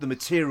the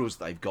materials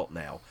they've got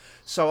now.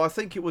 So I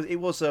think it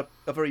was a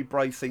very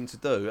brave thing to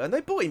do, and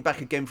they brought him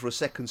back again for a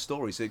second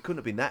story, so it couldn't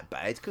have been that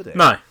bad, could it?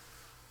 No.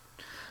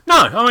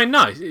 I mean,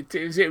 no.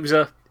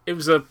 It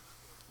was a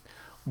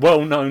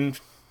well-known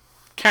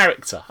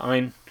character. I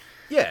mean,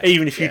 Yeah.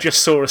 Even if you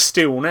just saw a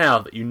still now,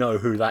 that you know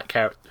who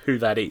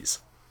that is.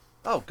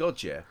 Oh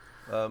God, yeah.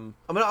 I mean,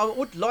 I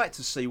would like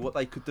to see what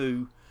they could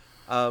do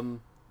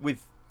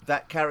with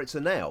that character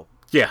now.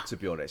 Yeah. To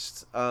be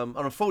honest, and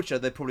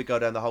unfortunately, they'd probably go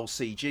down the whole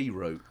CG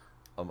route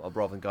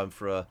rather than going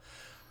for a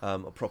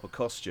proper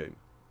costume.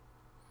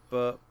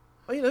 But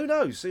I mean, who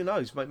knows? Who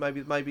knows?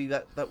 Maybe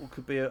that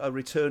could be a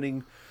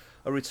returning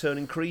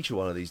creature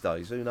one of these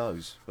days. Who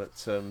knows?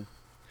 But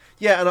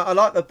yeah, and I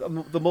like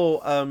the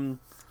more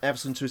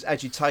absent to his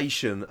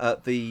agitation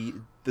at the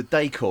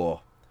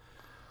decor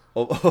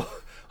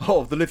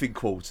of the living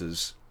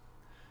quarters.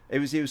 It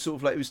was sort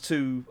of like it was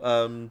too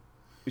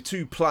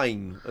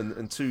plain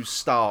and too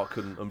stark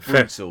and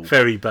brutal.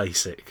 Very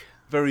basic.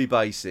 Very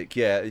basic,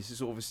 yeah. It's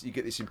sort of, you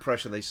get this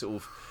impression they sort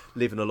of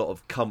live in a lot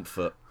of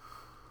comfort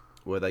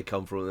where they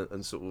come from,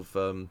 and sort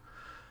of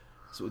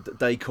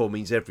decor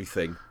means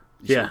everything.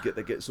 You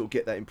sort of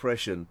get that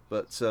impression,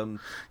 but the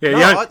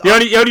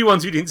only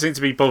ones who didn't seem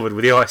to be bothered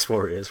were the Ice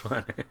Warriors,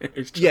 weren't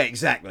it? Yeah,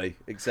 exactly.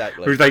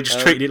 Or they just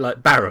treated it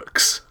like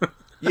barracks.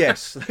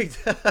 Yes.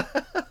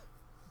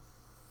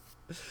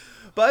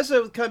 But as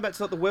I came back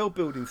to like the world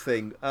building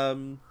thing,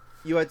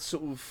 you had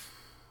sort of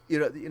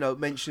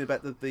mention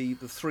about the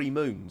three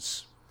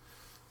moons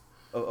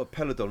of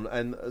Peladon,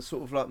 and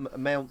sort of like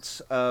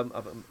Mount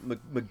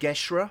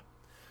Mageshra,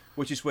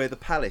 which is where the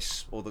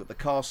palace or the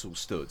castle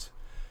stood.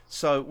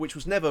 So, which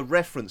was never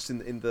referenced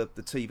in the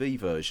TV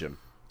version.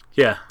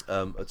 Yeah.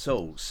 At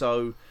all.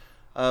 So,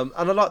 and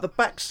I like the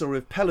backstory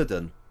of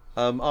Peladon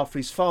after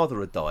his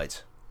father had died.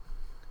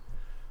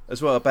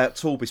 As well, about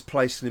Torbis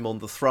placing him on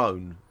the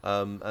throne,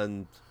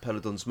 and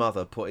Peladon's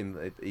mother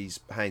putting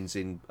his hands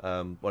in,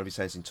 one of his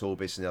hands in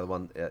Torbis and the other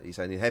one his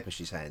hand in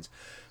Hepesh's hands.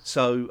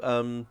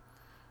 So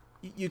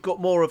you got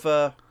more of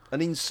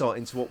an insight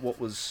into what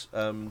was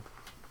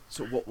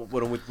sort of what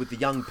went on with the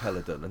young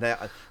Peladon,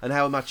 and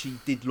how much he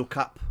did look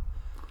up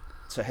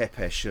to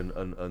Hepesh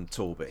and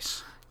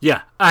Torbis.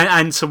 Yeah,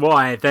 and to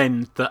why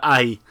then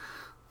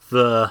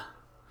the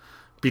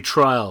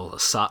betrayal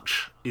as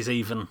such is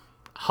even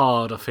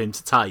harder for him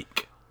to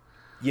take.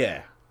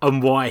 Yeah.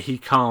 And why he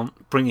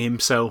can't bring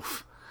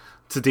himself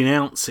to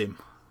denounce him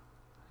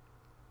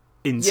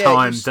in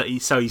time, he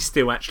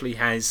still actually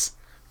has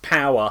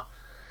power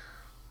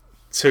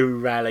to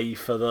rally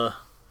for the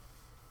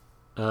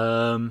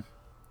to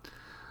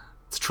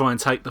try and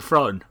take the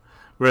throne.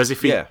 Whereas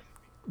if he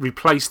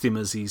replaced him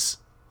as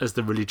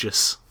the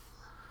religious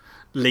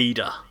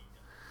leader,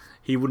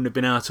 he wouldn't have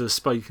been able to have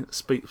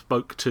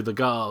spoke to the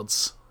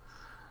guards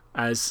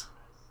as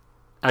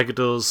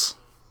Agador's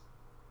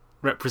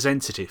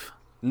representative.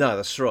 No,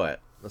 that's right.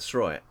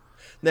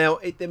 Now,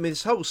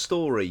 this whole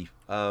story,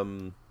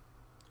 it's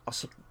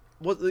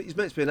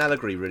meant to be an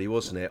allegory, really,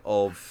 wasn't it,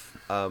 of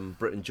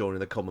Britain joining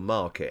the common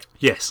market?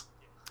 Yes.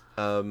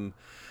 And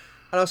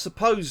I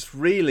suppose,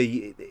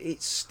 really,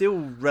 it's still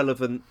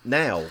relevant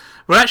now.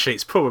 Well, actually,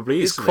 it's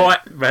quite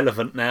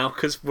relevant now,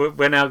 because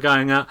we're now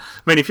going out. I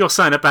mean, if you're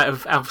saying about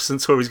if Alpha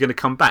Centauri is going to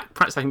come back,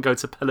 perhaps they can go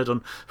to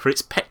Peladon for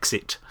its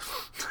Pexit.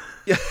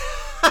 Yeah.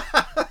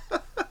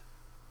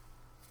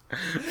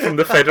 From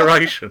the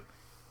Federation.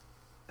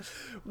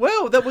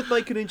 Well, that would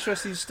make an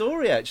interesting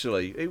story.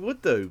 Actually, it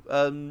would do.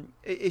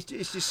 It's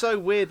just so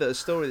weird that a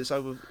story that's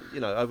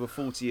over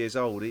 40 years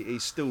old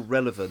is still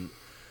relevant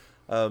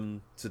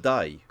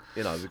today.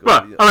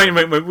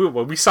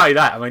 Well, we say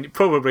that. I mean,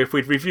 probably if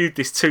we'd reviewed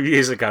this 2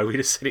 years ago, we'd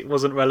have said it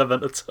wasn't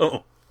relevant at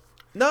all.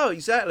 No,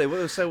 exactly.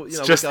 We'll say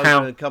just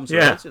how it comes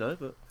around,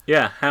 but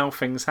how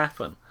things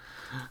happen.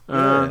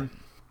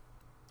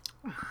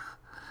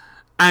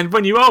 And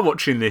when you are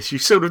watching this, you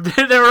sort of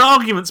there are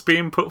arguments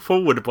being put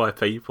forward by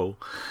people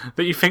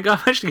that you think,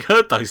 I've actually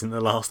heard those in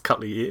the last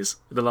couple of years,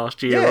 the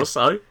last year or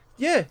so.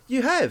 Yeah,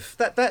 you have.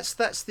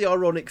 That's the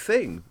ironic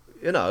thing.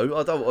 I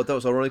don't know if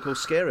it's ironic or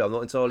scary. I'm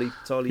not entirely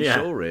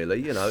sure,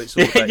 really. It's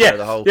all about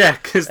the whole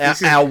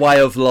our way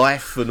of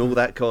life and all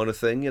that kind of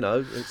thing.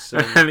 It's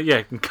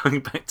going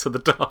back to the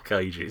Dark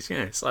Ages.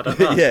 Yes, I don't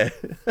know. Yeah,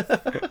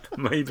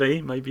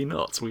 maybe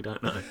not. We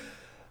don't know.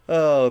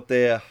 Oh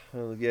dear.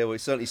 Well, it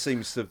certainly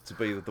seems to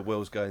be that the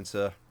world's going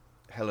to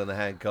hell in a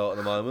handcart at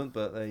the moment.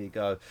 But there you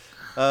go.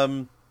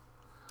 And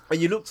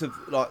you look to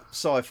like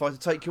sci-fi to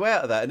take you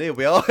out of that, and here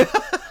we are.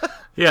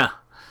 Yeah.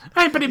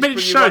 Hey, but it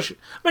shows.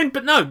 But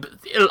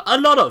a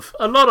lot of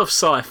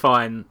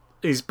sci-fi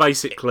is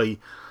basically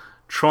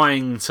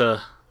trying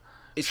to.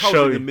 It's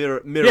holding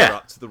the mirror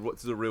up to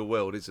the real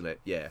world, isn't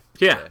it? Yeah.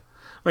 I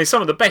mean,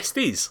 some of the best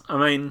is. I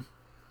mean,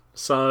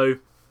 so.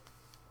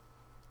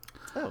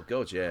 Oh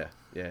God, yeah.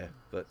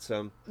 But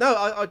no,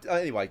 I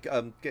anyway.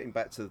 Getting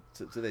back to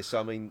this,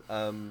 I mean,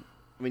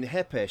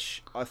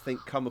 Hepesh, I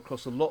think, come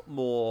across a lot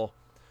more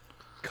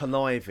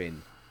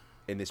conniving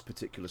in this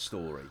particular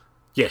story.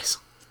 Yes.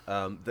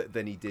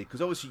 Than he did,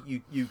 because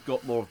obviously you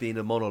got more of the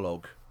inner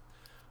monologue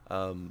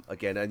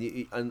again,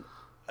 and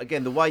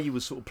again the way you were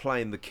sort of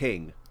playing the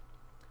king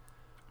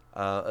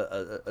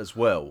as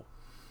well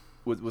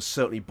was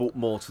certainly brought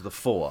more to the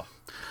fore,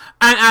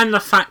 and the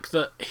fact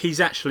that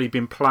he's actually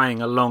been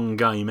playing a long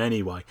game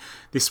anyway.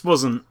 This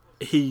wasn't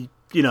he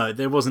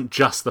there wasn't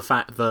just the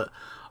fact that,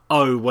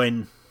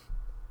 when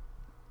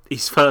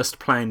his first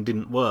plan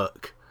didn't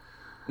work,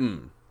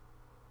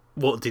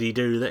 what did he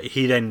do? That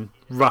he then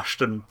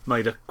rushed and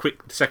made a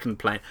quick second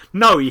plan.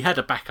 No, he had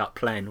a backup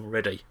plan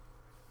already.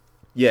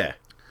 Yeah.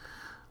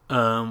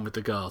 With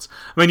the guards.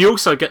 I mean, you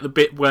also get the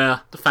bit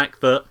where the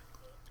fact that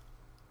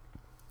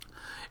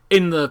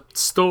in the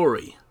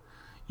story,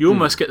 you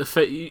almost get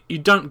you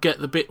don't get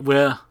the bit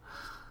where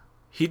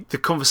the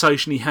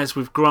conversation he has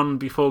with Grun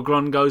before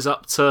Grun goes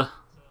up to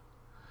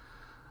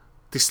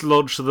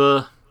dislodge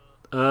the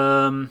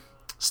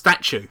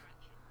statue.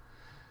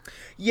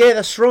 Yeah,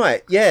 that's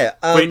right. Yeah,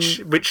 which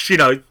he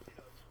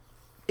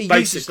basically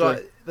uses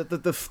like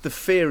the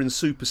fear and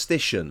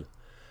superstition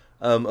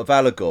of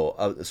Allegor,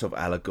 sort of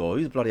Allegor.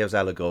 Who the bloody hell's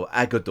Allegor?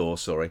 Agador,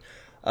 sorry.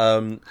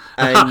 And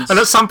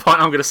at some point,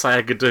 I'm going to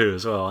say Agadoo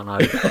as well. I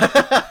know.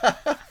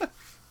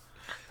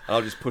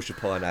 I'll just push a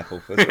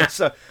pineapple.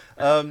 So,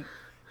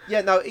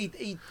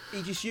 he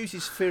just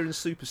uses fear and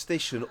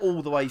superstition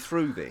all the way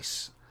through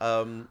this,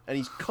 and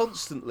he's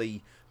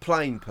constantly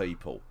playing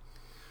people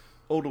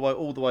all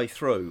the way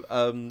through.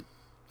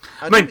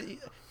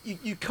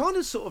 You kind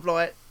of sort of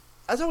like,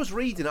 as I was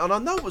reading it, and I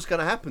know what's going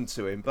to happen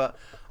to him, but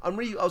I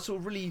sort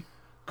of really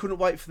couldn't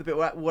wait for the bit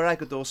where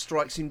Agador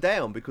strikes him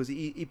down, because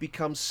he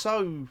becomes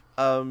so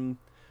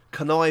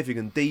conniving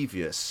and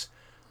devious.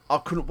 I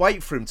couldn't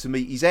wait for him to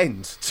meet his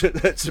end,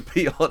 to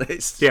be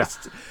honest. Yeah.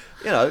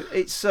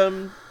 It's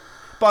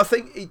but I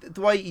think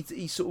the way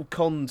he sort of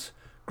conned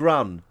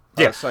Grun,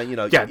 saying, you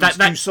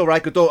saw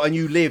Agador and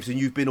you lived and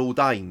you've been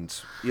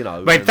ordained,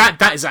 Wait,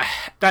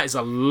 that is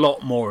a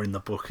lot more in the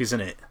book,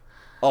 isn't it?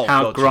 Oh,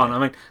 how God, Grun? yeah. I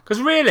mean,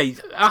 because really,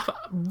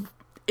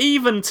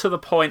 even to the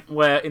point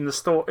where in the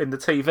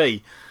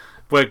TV,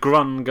 where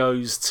Grun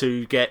goes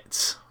to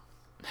get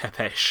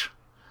Hepesh,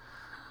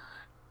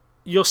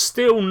 you're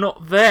still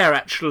not there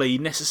actually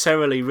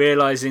necessarily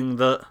realising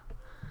that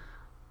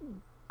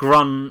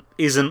Grun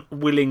isn't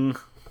willing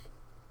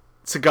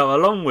to go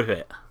along with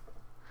it.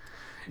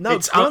 No,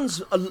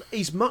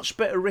 he's much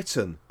better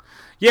written.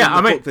 Yeah,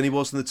 in the book than he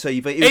was in the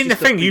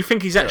TV. You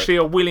think he's actually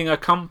a willing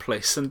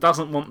accomplice and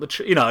doesn't want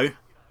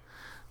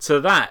to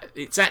that.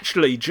 It's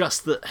actually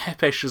just that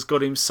Hepesh has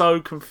got him so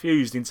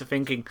confused into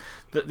thinking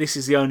that this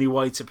is the only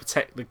way to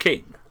protect the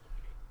king.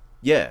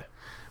 Yeah.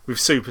 With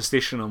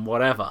superstition and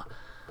whatever,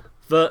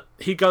 that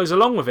he goes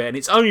along with it, and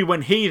it's only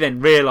when he then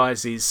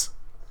realises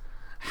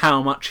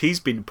how much he's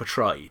been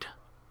portrayed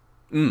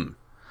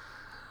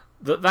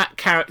that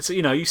character,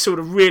 you sort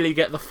of really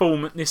get the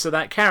fullness of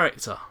that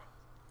character.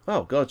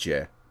 Oh God,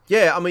 yeah,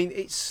 yeah. I mean,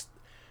 it's,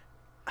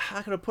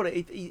 how can I put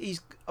it?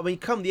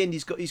 Come the end,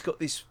 he's got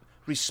this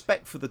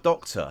respect for the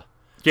Doctor,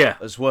 yeah,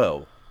 as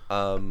well.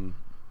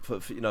 For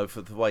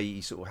the way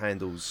he sort of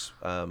handles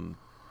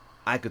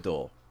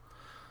Agador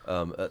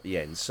at the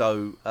end.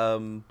 So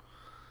and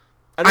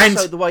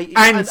also the way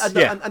and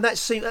that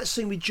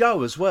scene with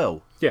Joe as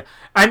well. Yeah,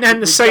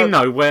 and the scene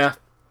though where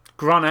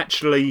Grun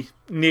actually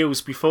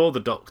kneels before the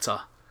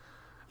Doctor.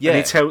 Yeah,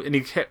 and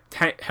he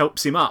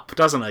helps him up,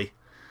 doesn't he?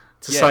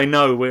 To say,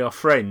 no, we are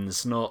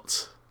friends,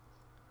 not.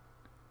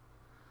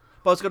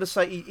 But I was going to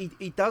say,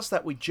 he does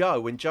that with Joe.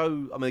 When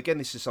Joe, I mean, again,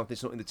 this is something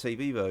that's not in the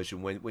TV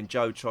version. When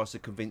Joe tries to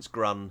convince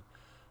Grun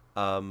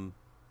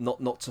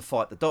not to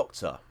fight the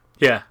Doctor.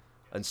 Yeah.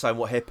 And saying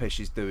what Hepesh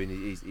is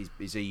doing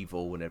is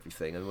evil and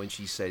everything. And when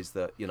she says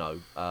that,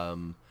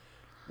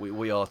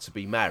 we are to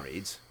be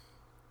married,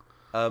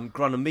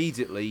 Grun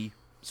immediately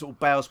sort of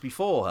bows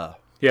before her.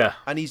 Yeah.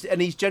 And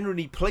he's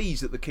generally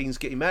pleased that the king's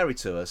getting married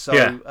to her.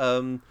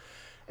 So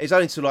it's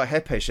only until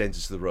Hepesh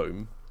enters the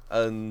room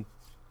and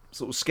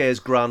sort of scares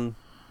Grun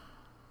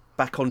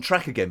back on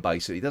track again,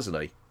 basically, doesn't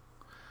he?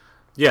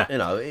 Yeah.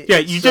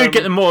 You do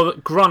get the more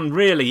that Grun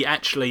really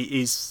actually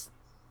is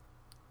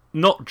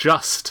not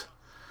just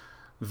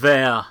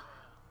there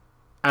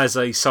as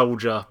a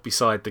soldier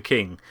beside the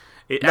king.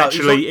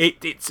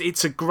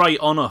 It's a great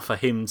honour for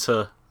him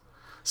to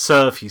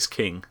serve his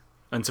king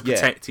and to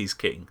protect his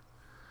king.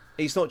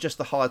 He's not just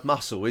the hired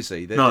muscle, is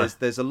he? No.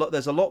 There's a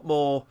lot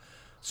more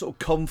sort of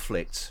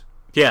conflict.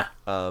 Yeah.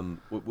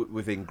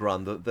 Within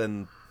Grun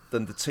than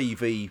the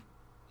TV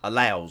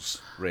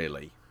allows,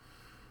 really.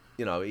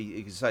 You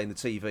can say in the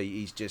TV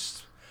he's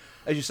just,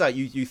 as you say,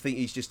 you think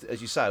he's just,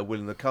 as you say, a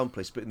willing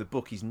accomplice, but in the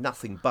book he's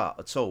nothing but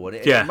at all, and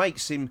it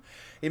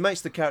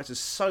makes the characters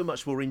so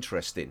much more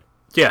interesting.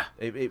 Yeah.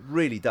 It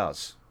really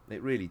does.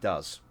 It really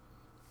does.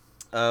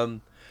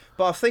 But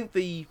I think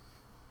the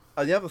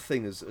other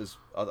thing as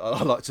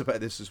I liked about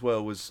this as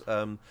well was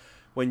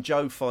when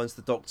Joe finds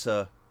the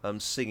Doctor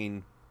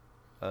singing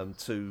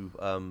to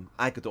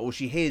Agador, or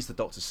she hears the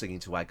Doctor singing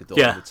to Agador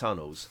in the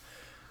tunnels,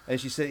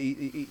 and she said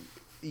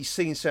he's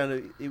singing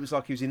sound. It was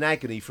like he was in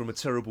agony from a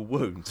terrible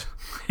wound.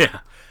 Yeah,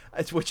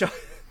 which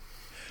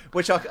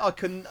I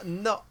can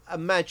not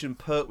imagine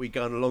Pertwee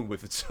going along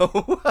with at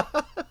all.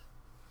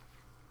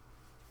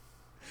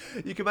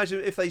 You can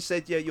imagine if they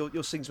said, "Yeah,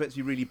 your thing's meant to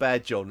be really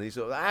bad, John," and he's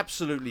like,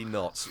 "Absolutely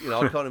not."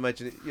 I can't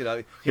imagine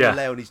it. Him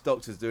allowing his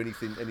doctor to do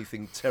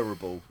anything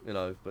terrible.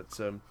 But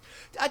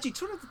actually,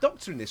 talking of the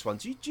Doctor in this one,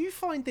 do you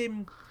find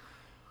him?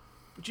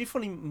 Do you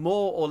find him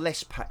more or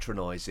less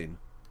patronising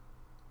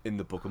in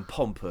the book and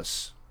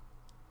pompous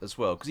as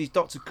well? Because his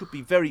Doctor could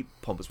be very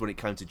pompous when it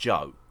came to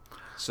Joe,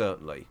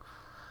 certainly.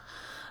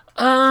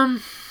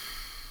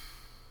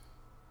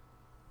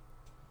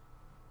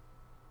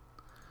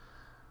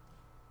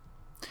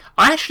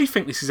 I actually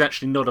think this is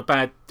actually not a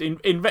bad...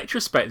 In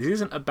retrospect, this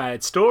isn't a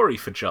bad story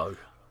for Jo.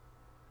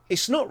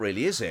 It's not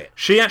really, is it?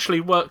 She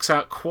actually works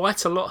out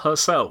quite a lot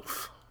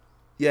herself.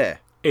 Yeah.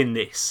 In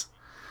this.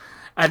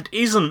 And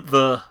isn't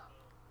the,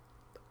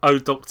 "Oh,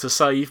 Doctor,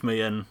 save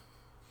me," and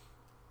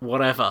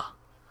whatever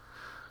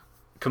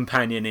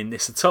companion in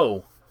this at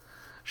all.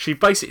 She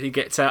basically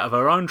gets out of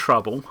her own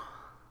trouble.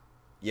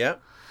 Yeah.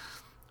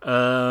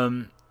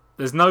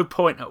 There's no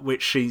point at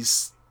which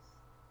she's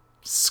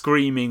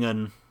screaming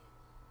and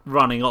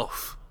running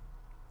off.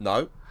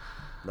 No.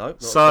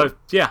 So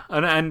yeah,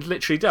 and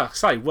literally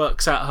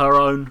works out her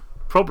own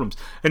problems,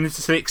 and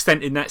it's to the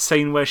extent in that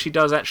scene where she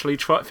does actually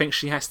think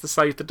she has to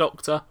save the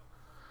Doctor.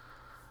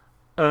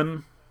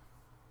 Does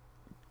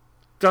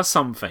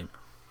something.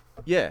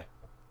 Yeah.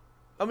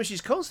 I mean,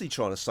 she's constantly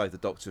trying to save the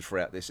Doctor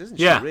throughout this, isn't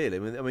she? Yeah. Really.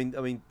 I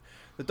mean,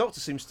 the Doctor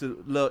seems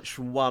to lurch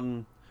from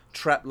one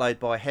trap laid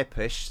by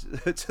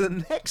Hepesh to the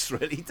next,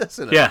 really,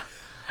 doesn't it? Yeah.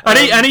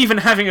 And even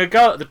having a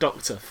go at the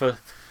Doctor for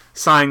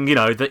saying,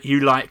 that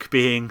you like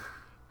being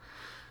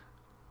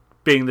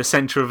the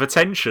centre of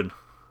attention.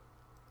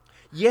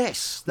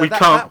 Yes, we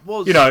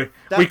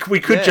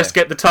could just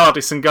get the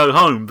TARDIS and go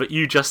home, but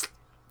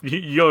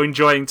you're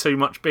enjoying too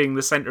much being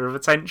the centre of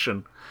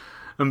attention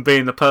and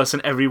being the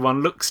person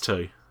everyone looks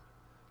to.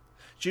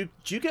 Do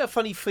you get a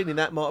funny feeling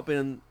that might have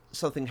been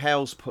something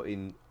Hayles put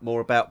in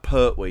more about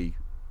Pertwee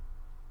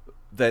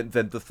than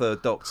the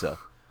Third Doctor?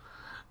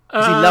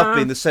 Because he loved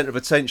being the centre of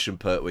attention,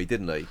 Pertwee,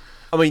 didn't he?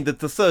 I mean, the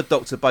Third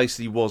Doctor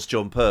basically was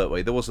John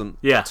Pertwee. There wasn't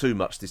too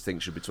much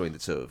distinction between the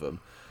two of them.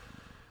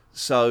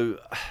 So,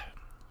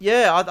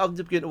 yeah, I'm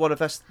beginning to wonder if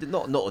that's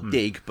not a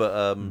dig,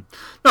 but no,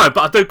 but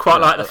I do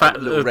quite like the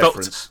fact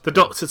that the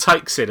Doctor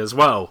takes it as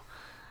well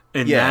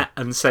in that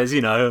and says,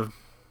 that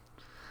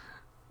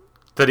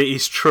it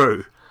is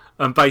true,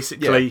 and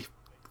basically,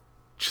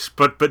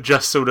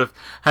 just sort of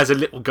has a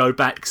little go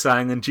back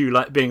saying, "And do you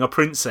like being a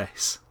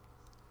princess?"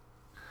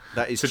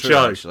 That is to true,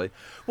 Jo. actually.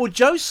 Well,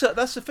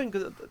 that's the thing.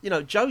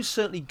 Jo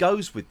certainly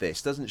goes with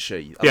this, doesn't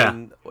she? I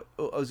mean, I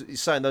was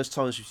saying those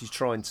times she's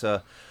trying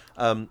to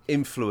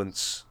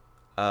influence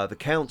the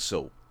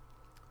council,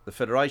 the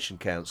Federation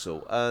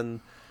Council, and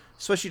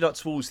especially like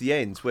towards the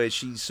end, where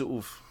she's sort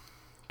of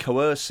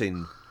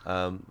coercing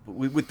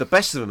with the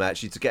best of them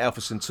actually to get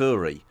Alpha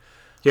Centauri,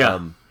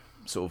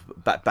 sort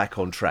of back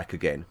on track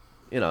again.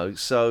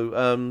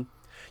 So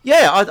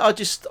I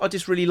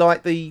just really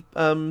like the.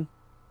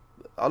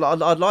 I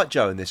like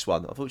Jo in this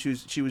one. I thought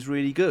she was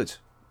really good,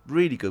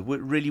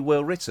 really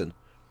well written.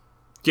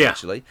 Yeah,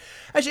 actually,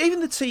 even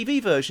the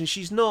TV version,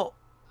 she's not.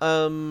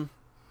 How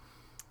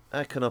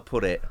can I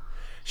put it?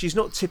 She's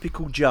not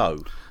typical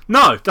Jo.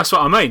 No, that's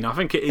what I mean. I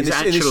think it is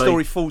in this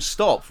story, full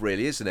stop,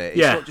 really, isn't it? It's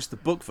not just the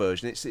book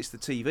version; it's the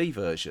TV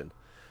version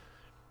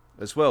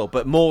as well,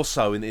 but more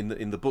so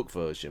in the book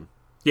version.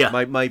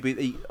 Yeah,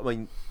 maybe. I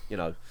mean,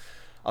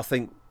 I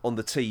think on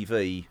the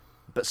TV.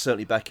 But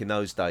certainly back in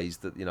those days,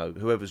 that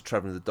whoever's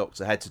travelling the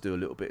Doctor had to do a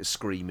little bit of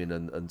screaming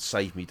and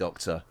save me,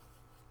 Doctor,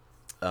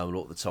 a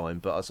lot of the time.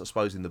 But I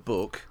suppose in the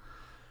book,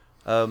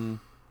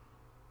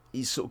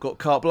 he's sort of got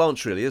carte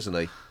blanche, really, isn't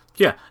he?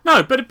 Yeah,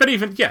 no, but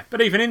even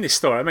in this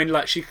story, I mean,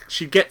 like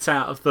she gets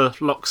out of the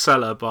locked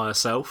cellar by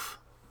herself.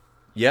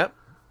 Yeah,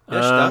 she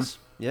does.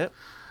 Yeah,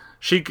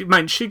 she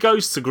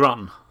goes to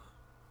Grun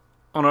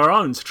on her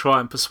own to try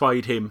and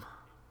persuade him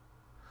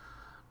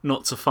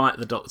not to fight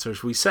the Doctor,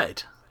 as we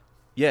said.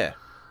 Yeah.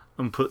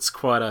 And puts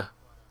quite a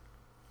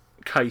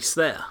case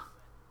there.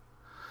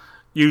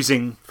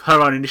 Using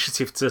her own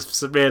initiative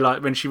to realise,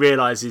 when she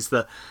realises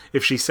that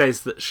if she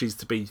says that she's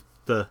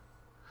to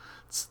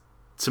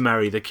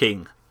marry the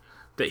king,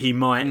 that he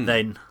might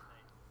then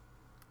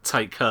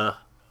take her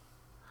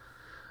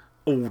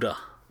order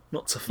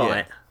not to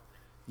fight.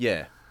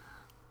 Yeah.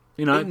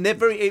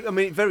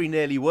 It very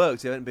nearly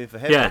worked. It hadn't been for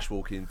Hepesh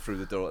walking through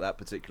the door at that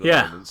particular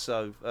moment.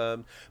 So,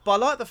 but I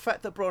like the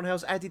fact that Brian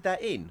Hayles added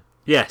that in.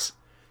 Yes.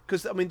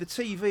 Because the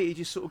TV, it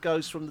just sort of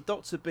goes from the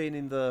Doctor being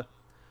in the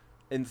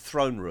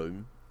throne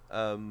room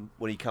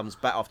when he comes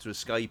back after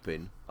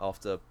escaping,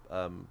 after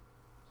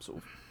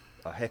sort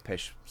of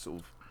Hepesh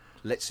sort of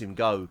lets him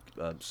go,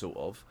 sort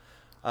of,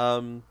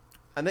 and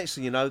next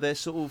thing you know, they're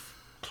sort of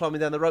climbing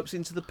down the ropes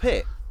into the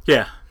pit.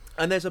 Yeah,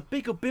 and there's a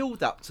bigger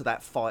build up to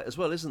that fight as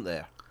well, isn't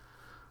there?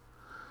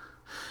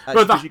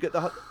 Well, you get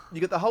the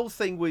whole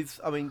thing with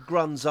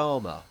Grun's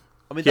armour.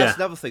 I mean, that's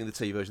another thing in the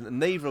TV version. And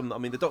neither of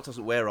them, the Doctor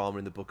doesn't wear armour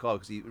in the book either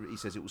because he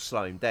says it will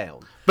slow him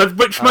down. But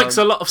which makes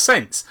a lot of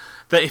sense.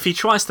 That if he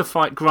tries to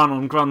fight Grun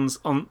on Grun's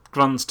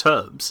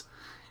terms,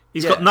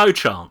 he's got no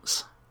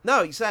chance.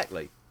 No,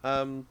 exactly.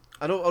 And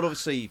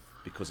obviously,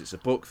 because it's a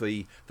book,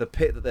 the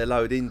pit that they're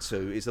lowered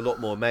into is a lot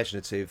more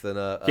imaginative than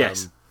a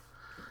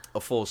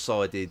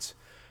four-sided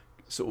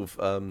sort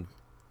of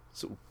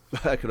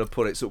how can I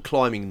put it, sort of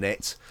climbing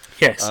net.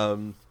 Yes.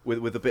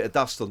 With a bit of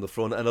dust on the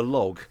front and a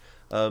log.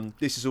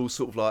 This is all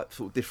sort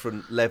of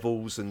different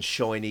levels and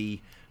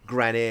shiny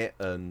granite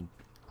and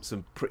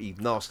some pretty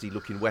nasty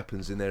looking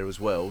weapons in there as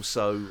well.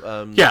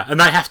 So yeah, and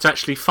they have to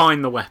actually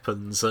find the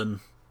weapons and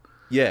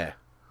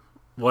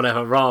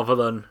whatever, rather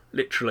than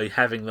literally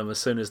having them as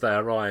soon as they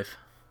arrive.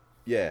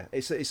 Yeah,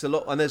 it's a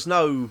lot, and there's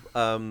no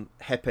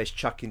Hepesh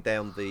chucking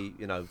down the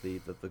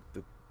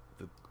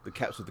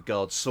caps of the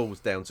guards' swords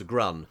down to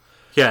Grun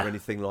or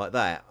anything like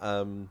that.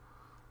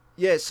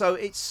 So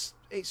it's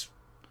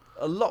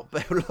a lot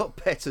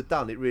better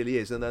done. It really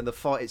is, and then the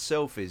fight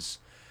itself is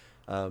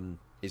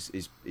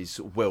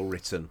sort of well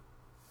written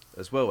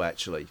as well,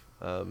 actually,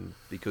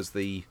 because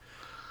the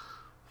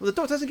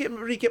Doctor doesn't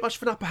really get much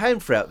of an upper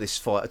hand throughout this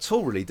fight at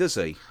all, really, does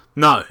he?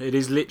 No, it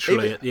is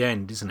literally at the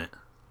end, isn't it?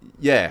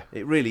 Yeah,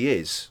 it really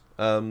is.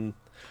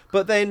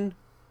 But then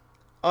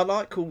I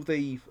like all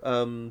the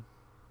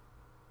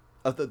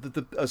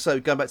so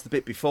going back to the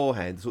bit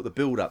beforehand, sort of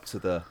the build up to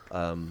the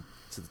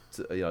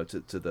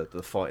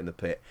the fight in the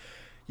pit.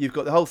 You've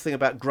got the whole thing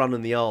about Grun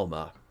and the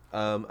armour,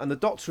 and the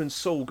Doctor and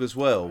Sorg as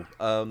well.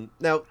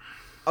 Now,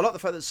 I like the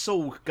fact that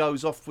Sorg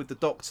goes off with the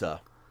Doctor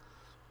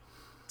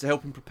to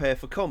help him prepare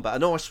for combat. A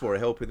nice way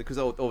of helping, because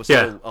obviously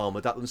they're all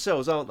armoured up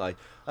themselves, aren't they?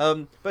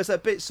 But it's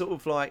that bit sort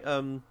of like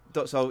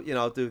Doctor,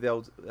 I'll do the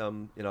old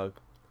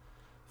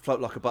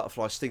float like a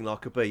butterfly, sting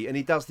like a bee, and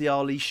he does the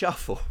Ali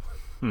shuffle.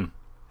 I'm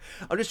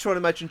just trying to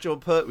imagine John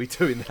Pertwee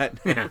doing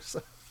that now.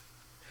 So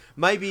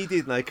maybe he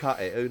did and they cut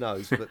it, who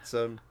knows? But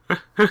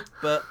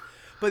the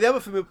other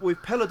thing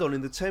with Peladon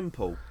in the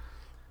temple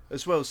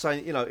as well,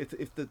 saying,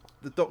 if the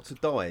Doctor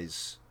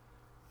dies,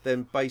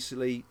 then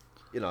basically,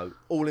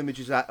 all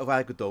images of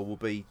Agador will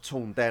be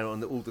torn down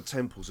and all the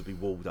temples will be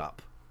walled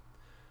up.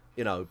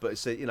 But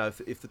it's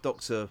if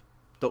the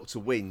Doctor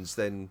wins,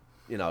 then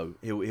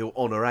he'll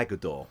honour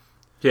Agador.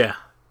 Yeah.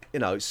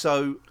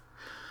 So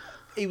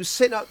he was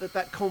setting up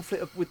that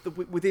conflict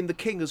within the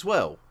king as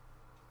well.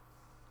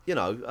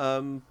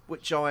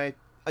 Which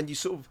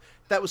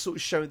that was sort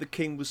of showing the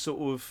king was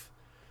sort of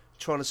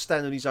trying to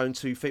stand on his own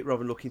 2 feet rather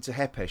than looking to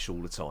Hepesh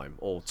all the time,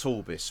 or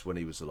Torbis when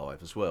he was alive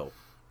as well.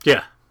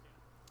 Yeah.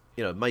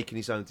 Making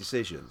his own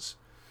decisions.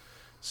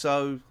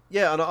 So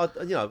yeah, and I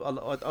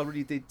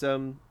really did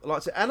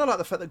like it, and I like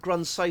the fact that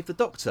Grun saved the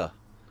Doctor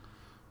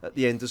at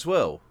the end as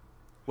well,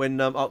 when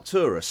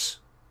Arcturus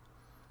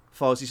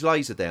fires his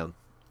laser down.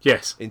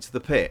 Yes. Into the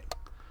pit,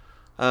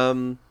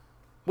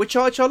 which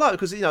I like,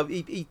 because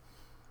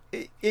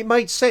it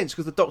made sense,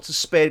 because the Doctor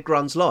spared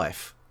Grun's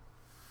life.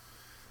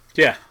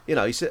 Yeah.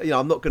 He said,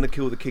 I'm not going to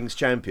kill the King's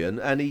champion,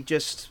 and he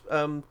just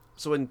so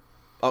when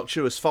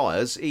Arcturus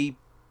fires, he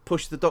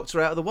pushed the Doctor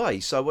out of the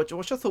way. So which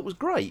I thought was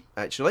great,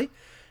 actually.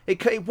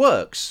 It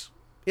works.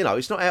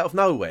 It's not out of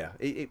nowhere.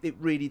 It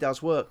really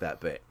does work, that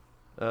bit.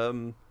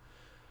 And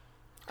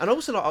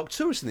also like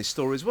Arcturus in this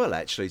story as well,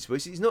 actually.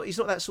 He's not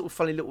that sort of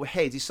funny little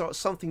head. He's like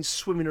something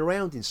swimming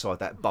around inside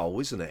that bowl,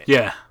 isn't it?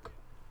 Yeah.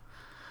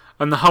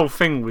 And the whole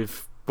thing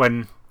with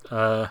when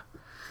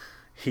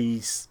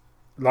his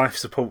life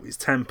support is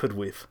tampered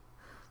with,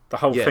 the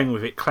whole thing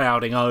with it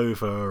clouding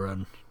over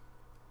and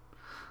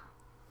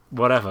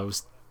whatever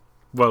was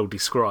well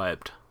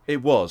described.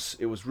 It was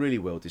really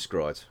well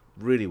described.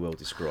 Really well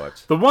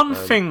described. The one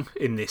thing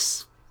in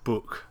this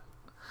book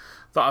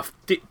that I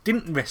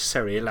didn't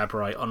necessarily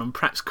elaborate on, and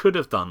perhaps could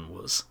have done,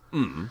 was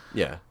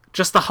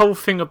just the whole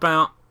thing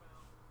about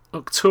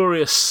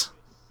Arcturus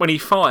when he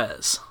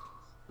fires.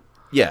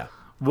 Yeah.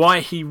 Why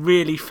he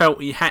really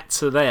felt he had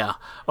to there,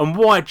 and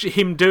why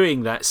him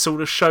doing that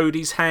sort of showed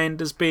his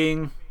hand as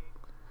being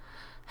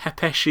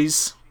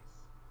Hepesh's,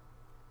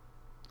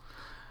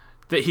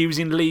 that he was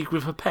in league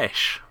with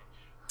Hepesh.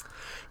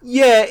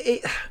 Yeah,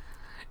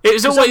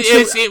 it's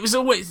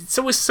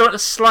always sort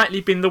of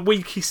slightly been the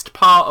weakest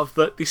part of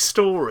this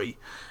story,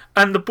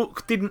 and the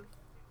book didn't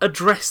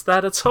address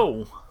that at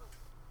all.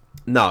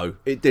 No,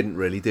 it didn't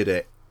really, did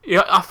it?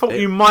 Yeah, I thought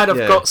you might have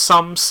got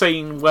some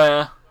scene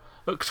where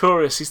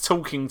Arcturus is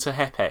talking to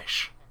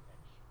Hepesh.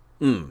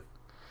 Even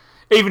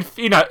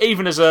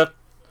as a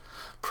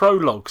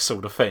prologue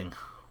sort of thing.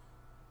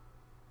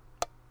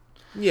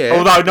 Yeah.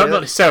 Although not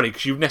necessarily,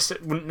 because you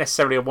wouldn't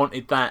necessarily have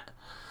wanted that,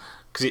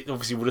 because it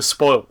obviously would have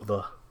spoilt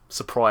the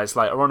surprise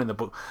later on in the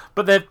book.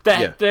 But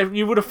there,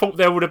 you would have thought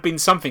there would have been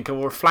something,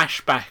 or a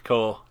flashback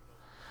or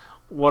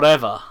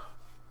whatever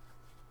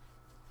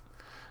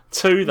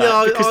to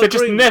that, because there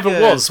just never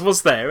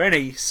was there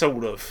any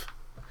sort of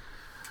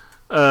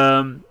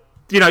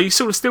you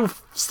sort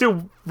of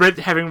still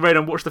having read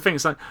and watched the thing,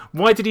 it's like,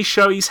 why did he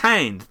show his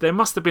hand? There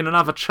must have been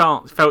another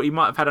chance. Felt he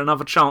might have had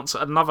another chance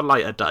at another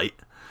later date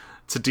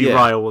to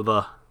derail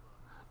the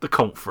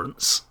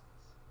conference.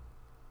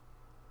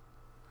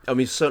 I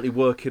mean, certainly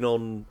working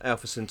on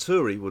Alpha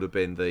Centauri would have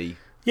been the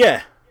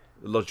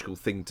logical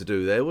thing to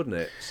do there, wouldn't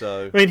it?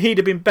 So I mean, he'd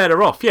have been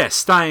better off,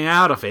 staying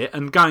out of it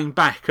and going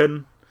back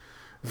and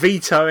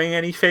vetoing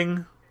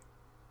anything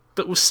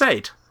that was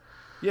said,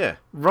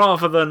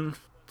 rather than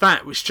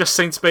that, which just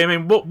seemed to be. I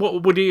mean, what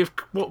would he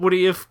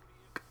have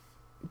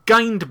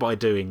gained by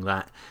doing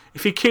that?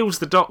 If he kills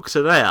the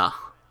Doctor there,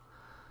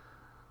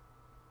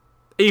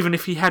 even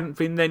if he hadn't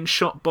been then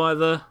shot by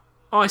the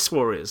Ice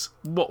Warriors,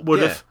 what would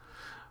have?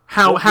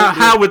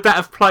 How would that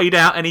have played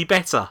out any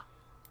better?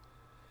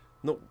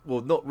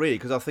 Not really,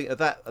 because I think at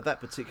that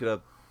particular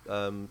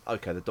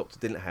the Doctor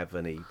didn't have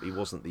any. He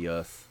wasn't the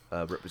Earth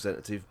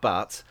representative,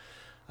 but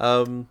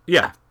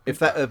if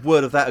that a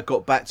word of that had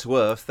got back to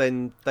Earth,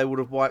 then they would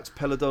have wiped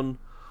Peladon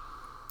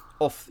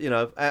off,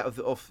 out of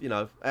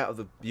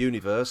the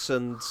universe,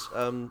 and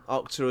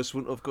Arcturus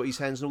wouldn't have got his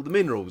hands on all the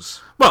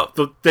minerals. Well,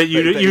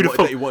 you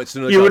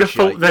would have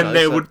thought then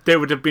there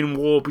would have been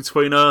war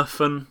between Earth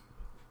and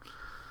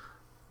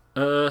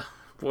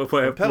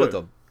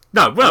Peladon.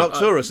 No, well, and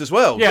Arcturus as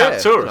well. Yeah,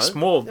 Arcturus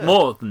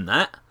more than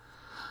that.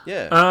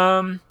 Yeah.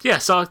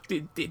 So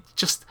it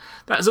just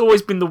that's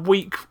always been the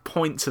weak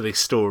point to this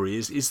story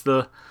is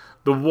the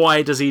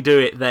why does he do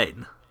it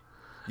then?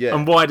 Yeah.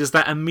 And why does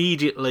that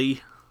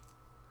immediately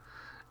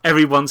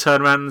everyone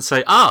turn around and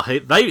say,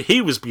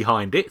 he was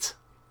behind it?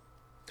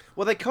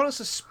 Well, they kind of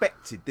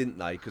suspected, didn't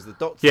they? Because the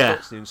Doctor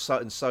knew,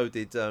 and so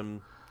did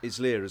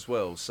Islir as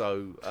well.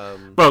 So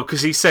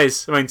because he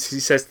says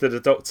to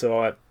the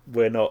Doctor,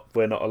 we're not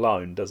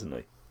alone, doesn't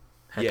he?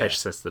 Hepesh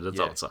says to the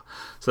Doctor.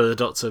 So the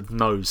Doctor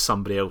knows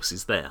somebody else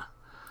is there.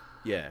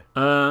 Yeah.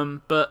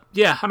 But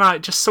yeah, I know,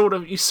 it just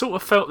you sort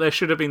of felt there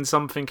should have been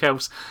something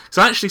else.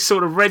 So I actually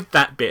sort of read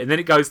that bit, and then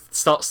it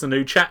starts the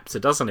new chapter,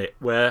 doesn't it?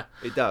 Where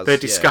it does, they're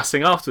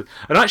discussing afterwards.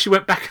 And I actually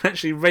went back and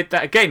actually read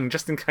that again,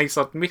 just in case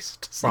I'd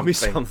missed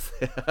something.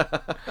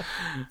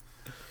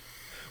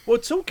 Well,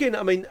 talking,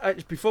 I mean,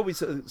 before we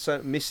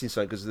start missing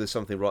something, because there's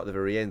something right at the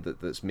very end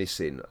that's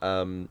missing.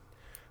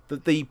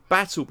 The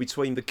battle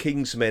between the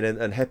Kingsmen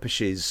and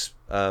Hepesh's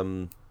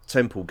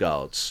temple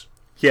guards.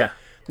 Yeah.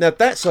 Now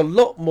that's a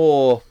lot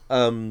more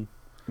violent,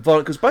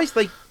 because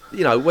basically,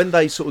 when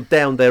they sort of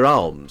down their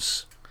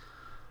arms,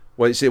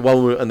 because the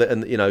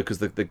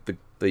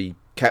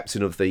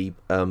captain of the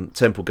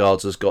temple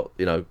guards has got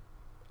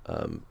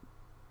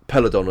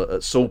Peladon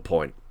at sword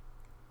point,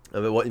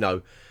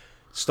 and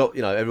stop,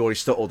 everybody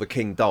stop or the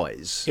king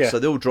dies. Yeah. So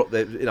they all drop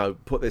their,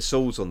 put their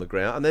swords on the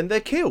ground, and then they're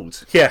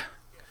killed. Yeah.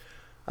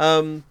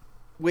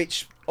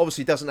 Which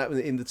obviously doesn't happen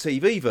in the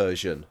TV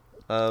version.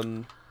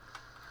 But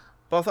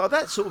I thought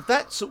that sort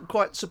of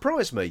quite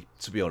surprised me,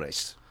 to be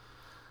honest.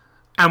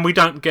 And we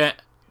don't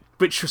get,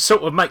 which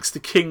sort of makes the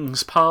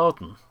king's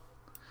pardon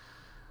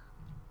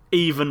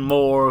even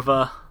more of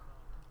a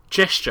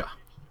gesture.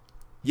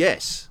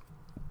 Yes.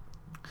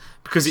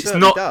 Because it's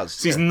not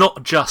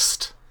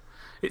just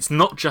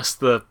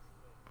the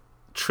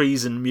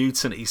treason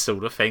mutiny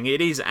sort of thing. It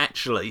is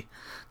actually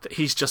that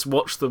he's just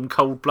watched them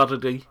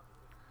cold-bloodedly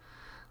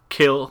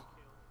kill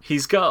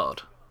his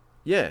guard.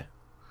 Yeah.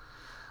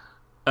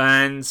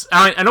 And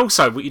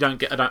also what you don't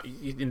get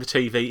in the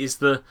TV is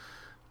the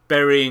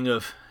burying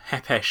of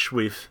Hepesh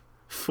with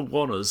full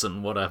honours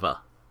and whatever.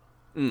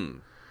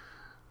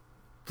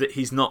 That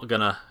he's not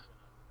gonna,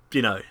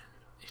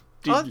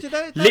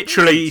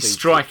 literally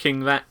striking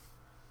that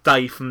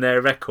day from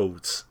their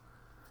records.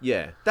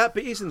 Yeah, that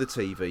bit is in the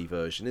TV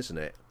version, isn't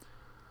it?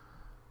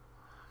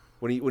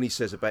 When he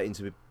says about him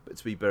to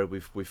be buried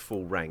with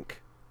full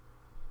rank,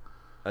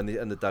 and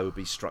the day would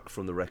be struck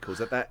from the records.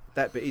 That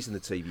bit is in the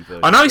TV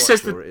version. I know he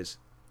says it is.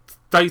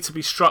 Day to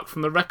be struck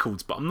from the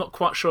records, but I'm not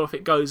quite sure if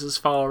it goes as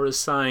far as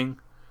saying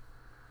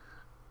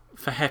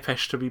for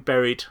Hepesh to be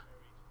buried.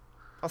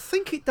 I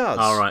think it does.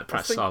 All right,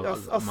 perhaps I might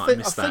have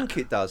missed that. I think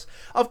it does.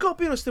 I've got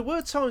to be honest. There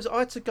were times I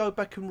had to go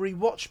back and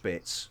rewatch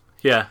bits.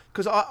 Yeah.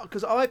 Because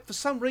I for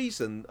some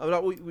reason,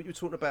 like we were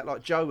talking about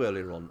like Jo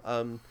earlier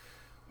on,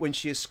 when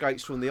she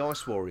escapes from the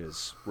Ice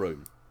Warriors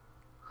room,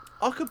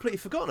 I'd completely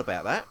forgotten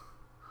about that.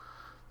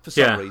 For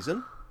some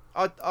reason,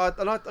 I had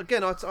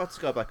to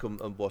go back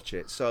and watch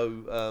it.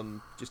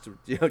 So just to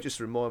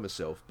remind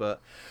myself.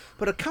 But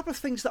a couple of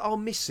things that are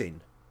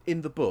missing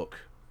in the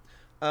book,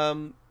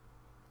 and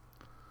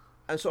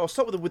so I'll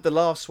start with the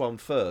last one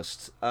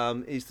first.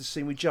 Is the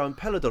scene with Jo and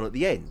Peladon at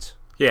the end?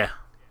 Yeah.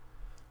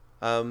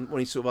 When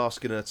he's sort of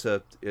asking her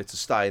to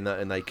stay in that,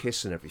 and they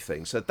kiss and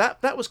everything. So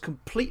that was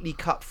completely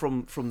cut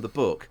from the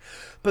book.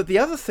 But the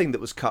other thing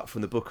that was cut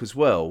from the book as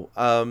well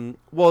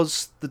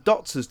was the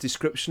Doctor's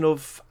description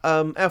of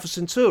Alpha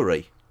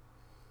Centauri.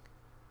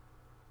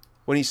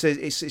 When he says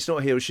it's not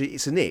a he or she,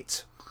 it's an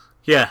it.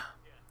 Yeah.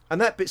 And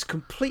that bit's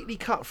completely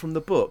cut from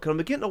the book, and I'm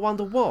beginning to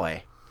wonder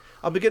why.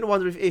 I'm beginning to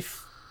wonder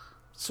if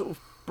sort of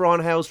Brian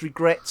Hayles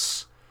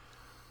regrets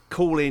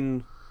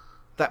calling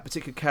that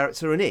particular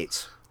character an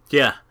it.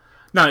 Yeah.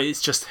 No,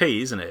 it's just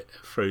he, isn't it,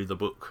 through the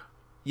book?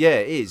 Yeah,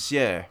 it is,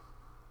 yeah.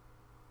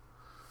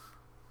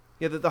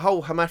 Yeah, the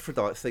whole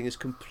hermaphrodite thing is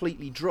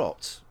completely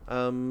dropped.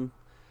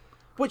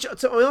 Which, I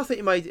think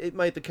it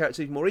made the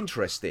character even more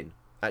interesting,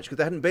 actually, because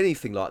there hadn't been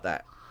anything like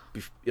that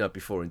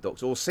before in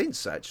Doctor, or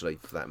since actually,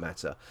 for that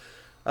matter.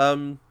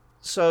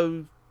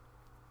 So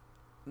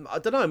I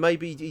don't know.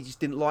 Maybe he just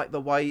didn't like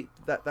the way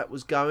that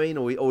was going,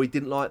 or he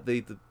didn't like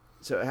the.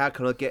 So how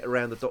can I get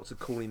around the Doctor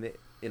calling it,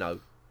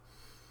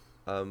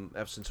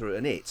 Alpha Centauri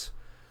and it?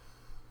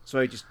 So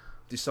he just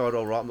decided,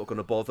 all right, I'm not going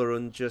to bother,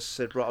 and just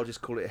said, right, I'll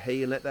just call it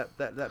he and let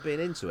that be an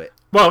end to it.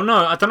 Well,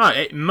 no, I don't know.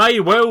 It may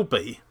well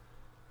be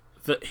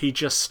that he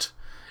just,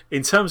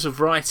 in terms of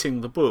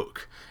writing the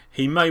book,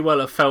 he may well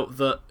have felt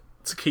that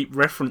to keep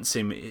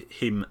referencing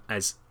him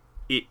as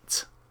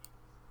it.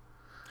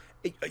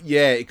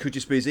 It could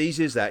just be as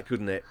easy as that,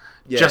 couldn't it?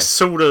 Yeah. Just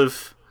sort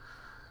of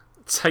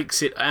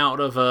takes it out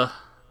of a...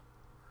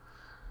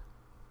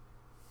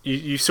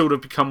 You sort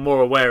of become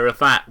more aware of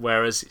that,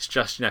 whereas it's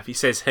just, if he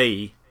says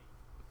he,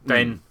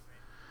 then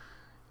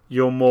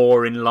you're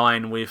more in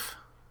line with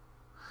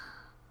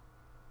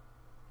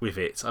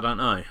it. I don't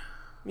know.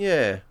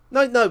 Yeah.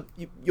 No.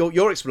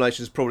 Your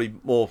explanation is probably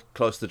more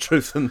close to the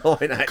truth than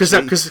mine,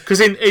 actually.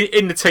 Because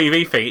in the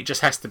TV thing, it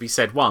just has to be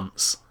said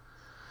once.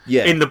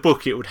 Yeah. In the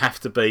book, it would have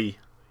to be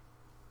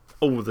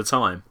all the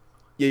time.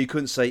 Yeah, you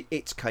couldn't say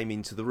it came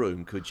into the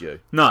room, could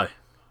you? No.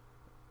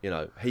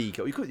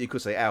 You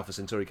could say Alpha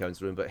Centauri came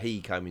into the room, but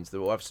he came into the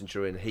room. Alpha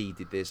Centauri and he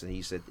did this, and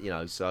he said,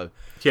 so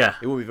yeah,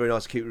 it wouldn't be very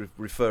nice to keep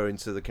referring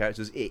to the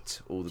character as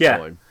it all the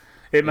time.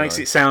 It makes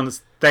it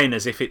sound then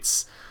as if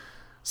it's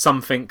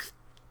something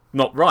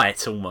not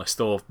right,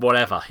 almost, or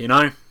whatever,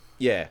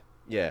 Yeah.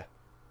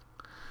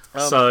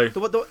 So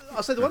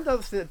I'll say the one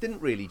other thing that didn't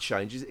really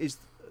change is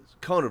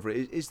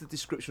the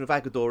description of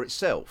Agador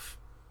itself.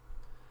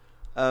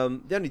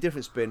 The only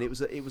difference being it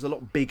was a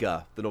lot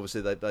bigger than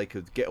obviously they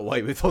could get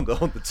away with on the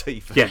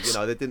TV. Yes.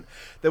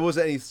 There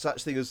wasn't any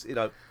such thing as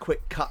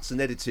quick cuts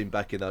and editing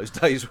back in those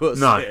days,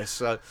 was no. there?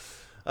 So,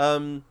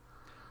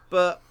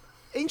 but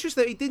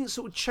interesting that he didn't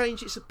sort of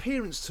change its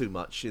appearance too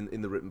much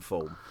in the written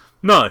form.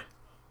 No,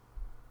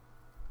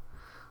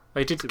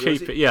 they did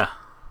keep it. Yeah.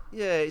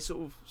 Yeah, it's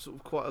sort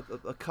of quite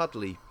a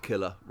cuddly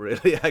killer,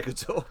 really,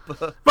 Agador.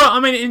 Well, I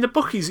mean, in the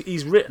book,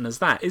 he's written as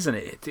that, isn't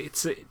it?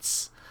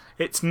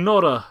 It's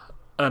not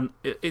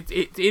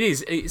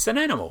it's an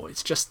animal.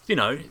 It's just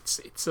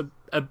it's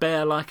a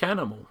bear-like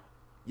animal.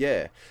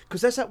 Yeah,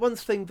 because that's that one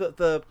thing that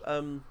the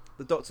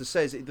Doctor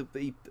says.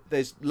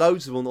 There's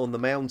loads of them on the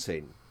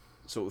mountain,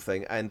 sort of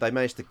thing, and they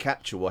managed to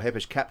capture. Well,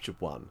 Hepesh captured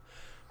one,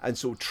 and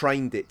sort of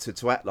trained it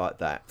to act like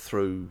that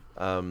through.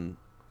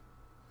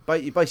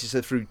 He basically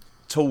said through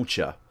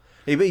torture.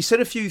 He said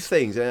a few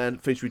things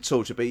and finished with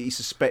torture, but he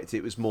suspected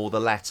it was more the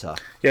latter.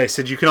 Yeah, he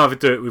said you can either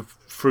do it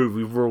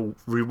through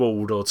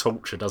reward or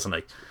torture, doesn't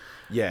he?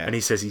 Yeah. And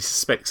he says he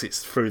suspects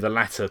it's through the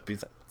latter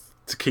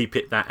to keep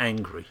it that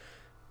angry.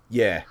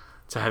 Yeah.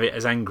 To have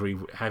it angry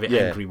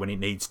when it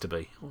needs to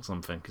be, or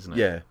something, isn't it?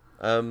 Yeah.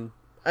 And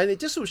it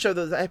just sort of showed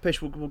that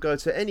Hepesh will go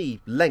to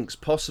any lengths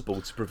possible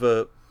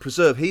to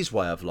preserve his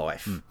way of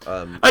life.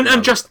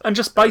 And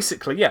just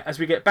basically, as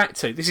we get back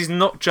to, this is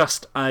not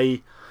just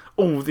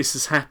this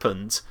has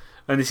happened,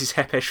 and this is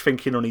Hepesh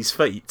thinking on his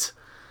feet.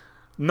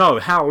 No,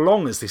 how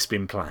long has this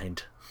been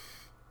planned?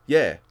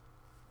 Yeah.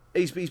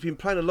 He's been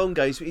playing a long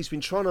game. He's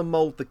been trying to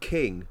mould the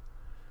king,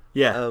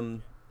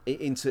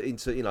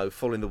 into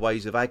following the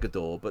ways of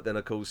Agador. But then,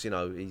 of course,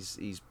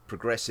 he's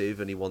progressive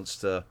and he wants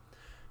to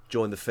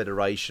join the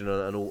Federation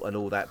and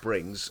all that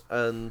brings,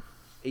 and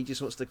he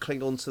just wants to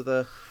cling on to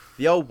the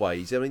old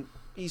ways. I mean,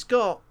 he's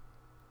got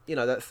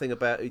that thing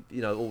about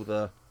all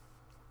the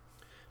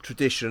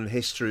tradition and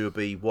history will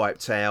be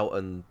wiped out,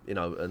 and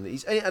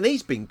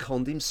he's been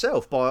conned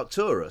himself by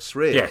Arcturus.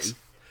 Really, yes.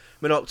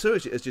 I mean,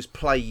 Arcturus has just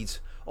played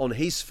on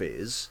his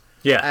fears,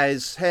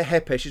 as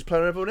Hepesh is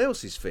playing on everyone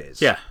else's fears.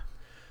 Yeah.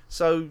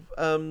 So,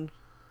 and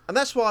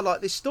that's why I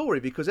like this story,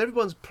 because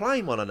everyone's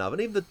playing one another,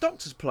 and even the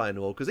Doctor's playing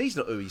them all, because he's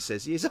not who he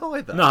says he is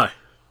either. No.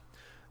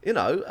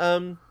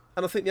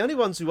 And I think the only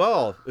ones who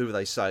are who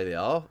they say they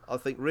are, I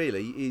think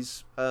really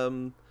is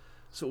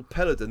sort of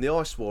Peladon, the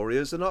Ice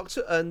Warriors, and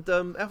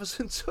Alpha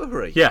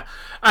Centauri. Yeah,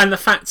 and the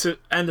fact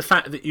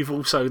that you've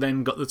also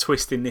then got the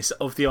twist in this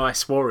of the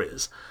Ice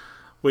Warriors,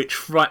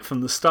 which right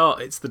from the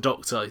start it's the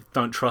Doctor,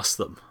 don't trust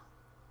them.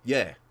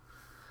 Yeah.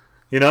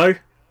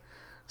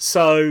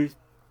 So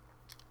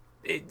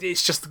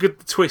it's just a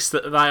good twist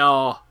that they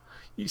are.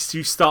 You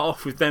start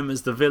off with them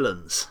as the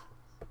villains.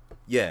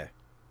 Yeah.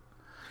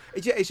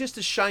 It's just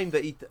a shame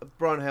that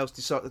Brian Hayles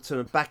decided to turn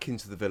them back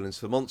into the villains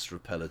for Monster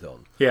of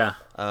Peladon. Yeah.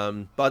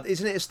 But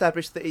isn't it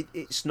established that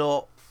that's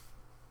not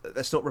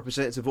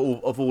representative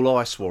of all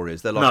Ice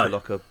Warriors? They're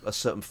like a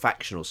certain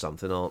faction or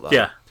something, aren't they?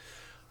 Yeah.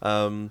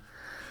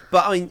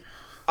 But I mean,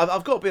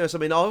 I've got to be honest. I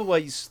mean, I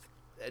always,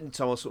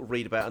 anytime I sort of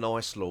read about an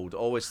Ice Lord, I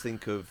always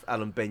think of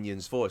Alan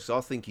Benion's voice. I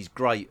think he's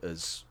great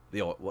as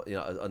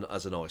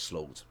as an Ice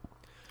Lord.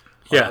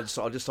 Yeah.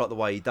 I just like the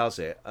way he does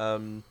it.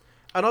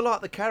 And I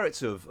like the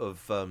character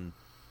of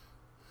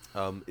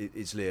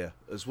Islir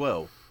as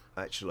well,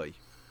 actually,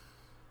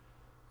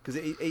 because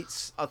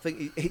I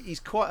think he's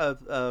quite a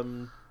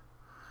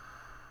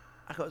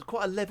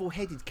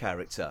level-headed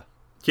character.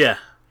 Yeah.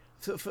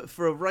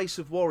 for a race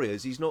of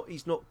warriors, he's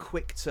not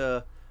quick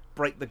to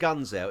break the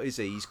guns out, is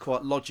he? He's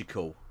quite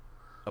logical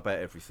about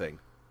everything,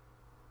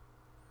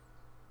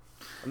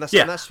 and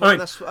that's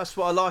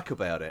what I like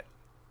about it.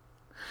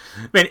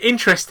 I mean,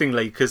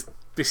 interestingly, because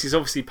this is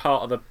obviously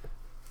part of the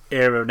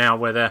era now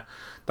where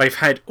they've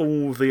had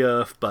all the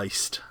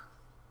Earth-based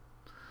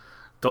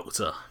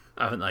Doctor,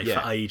 haven't they,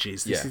 for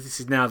ages? This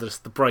is now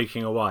just the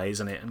breaking away,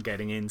 isn't it, and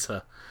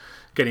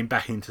getting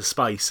back into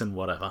space and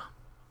whatever.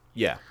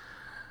 Yeah.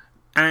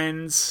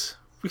 And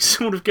we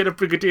sort of get a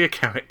Brigadier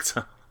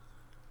character.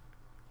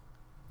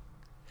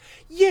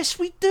 Yes,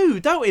 we do,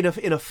 don't we?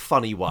 In a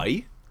funny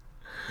way.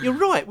 You're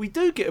right, we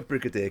do get a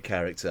Brigadier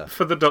character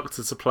for the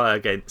Doctor to play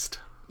against.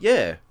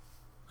 Yeah.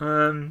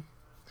 I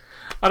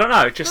don't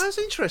know. That's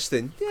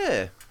interesting.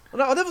 Yeah.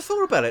 I never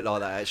thought about it like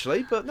that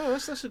actually, but no,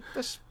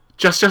 that's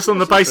just on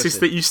the basis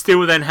that you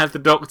still then have the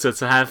Doctor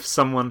to have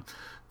someone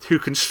who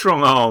can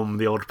strong arm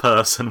the odd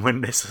person when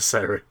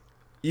necessary.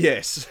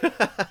 Yes.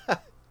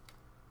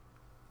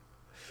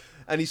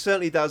 And he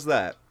certainly does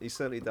that.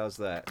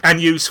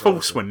 And use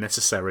force when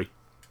necessary.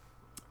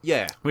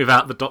 Yeah.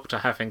 Without the Doctor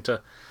having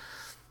to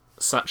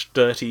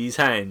dirty his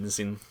hands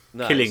in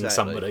killing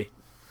somebody.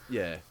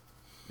 Yeah.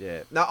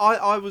 Yeah. Now,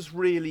 I was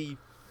really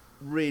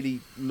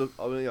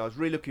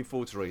looking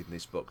forward to reading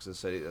this book, as I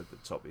said at the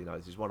top.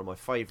 This is one of my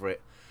favourite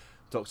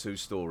Doctor Who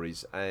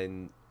stories,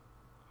 and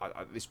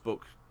this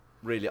book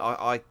really,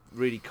 I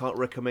really can't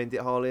recommend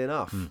it hardly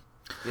enough.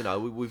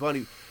 We've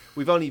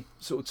only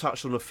sort of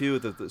touched on a few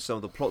of some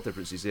of the plot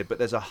differences here, but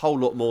there's a whole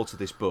lot more to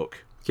this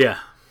book. Yeah.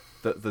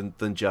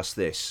 Than just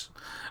this.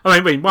 I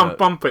mean,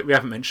 one bit we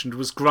haven't mentioned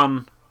was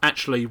Grun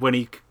actually when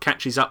he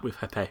catches up with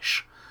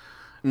Hepesh,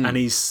 and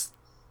he's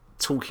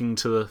talking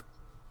to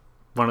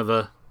one of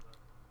the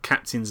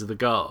captains of the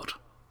guard.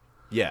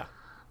 Yeah.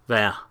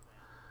 There.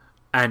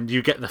 And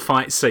you get the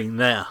fight scene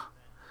there,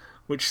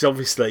 which is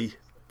obviously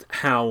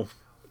how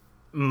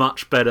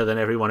much better than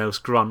everyone else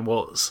Grun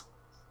was.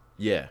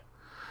 Yeah.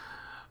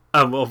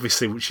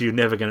 Obviously, which you're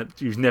never gonna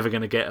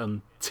get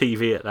on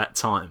TV at that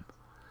time.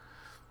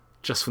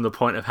 Just from the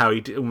point of how he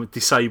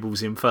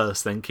disables him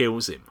first, then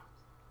kills him.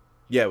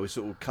 Yeah, we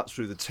sort of cuts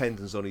through the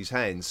tendons on his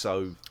hands,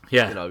 so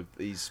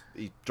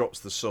he drops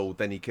the sword,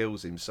 then he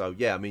kills him. So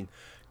yeah, I mean,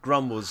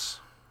 Grun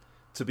was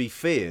to be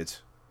feared.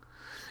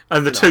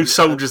 And the two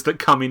soldiers that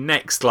come in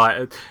next,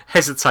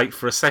 hesitate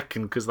for a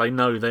second because they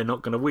know they're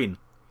not going to win.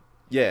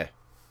 Yeah,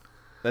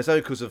 that's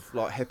only because of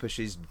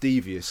Hepesh's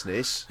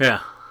deviousness.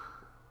 Yeah,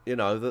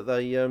 that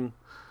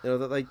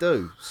they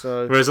do.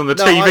 So whereas on the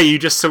TV, you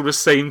just sort of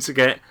seem to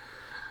get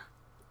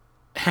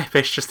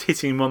Hepesh just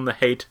hitting him on the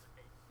head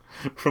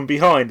from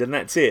behind, and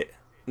that's it.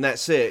 And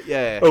that's it.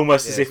 Yeah,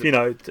 almost as if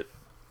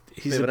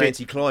he's a bit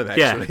anti-climax,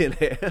 actually,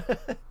 isn't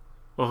it?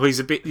 Well, he's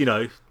a bit,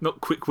 not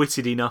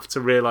quick-witted enough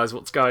to realise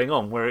what's going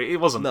on, where it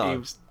wasn't. No. He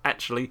was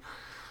actually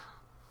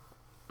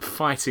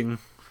fighting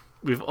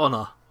with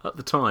honour at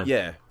the time.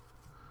 Yeah.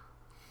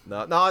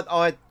 No,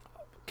 I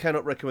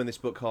cannot recommend this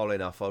book highly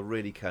enough. I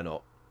really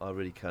cannot. I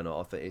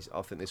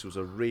think this was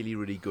a really,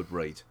 really good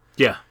read.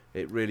 Yeah.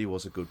 It really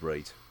was a good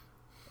read.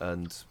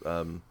 And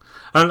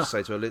I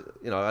say to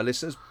our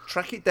listeners,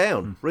 track it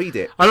down, read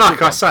it. And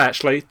like I say,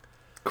 actually,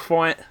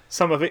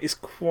 some of it is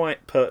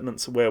quite pertinent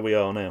to where we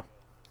are now.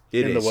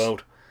 In the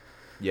world.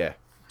 Yeah, it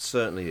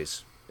certainly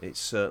is. It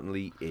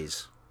certainly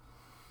is.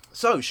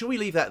 So, shall we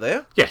leave that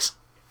there? Yes.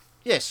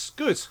 Yes,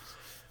 good.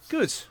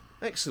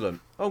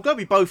 Excellent. I'm glad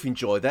we both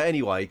enjoyed that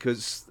anyway,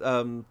 because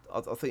I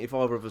think if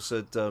either of us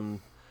had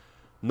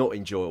not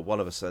enjoyed it, one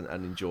of us and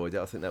enjoyed it,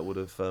 I think that would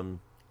have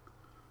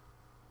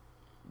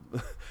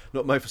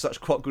not made for such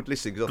quite good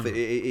listening, because I think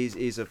it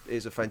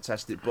is a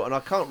fantastic book, and I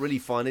can't really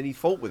find any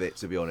fault with it,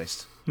 to be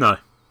honest. No.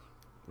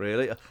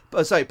 Really, but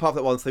I say apart from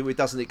that one thing, it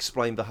doesn't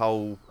explain the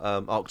whole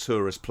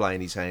Arcturus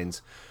playing his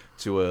hand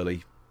too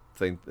early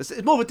thing.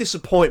 It's more of a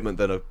disappointment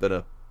than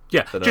a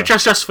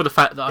just for the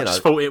fact that I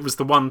just thought it was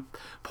the one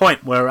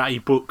point where a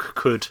book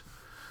could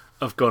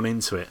have gone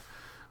into it.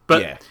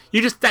 But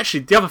you just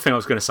actually the other thing I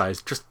was going to say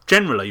is just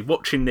generally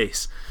watching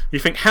this, you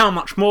think how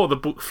much more the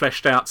book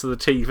fleshed out to the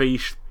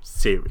TV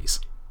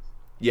series.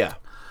 Yeah,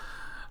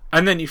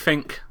 and then you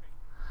think,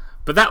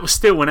 but that was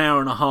still an hour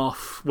and a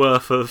half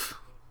worth of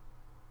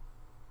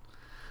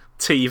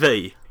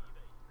TV.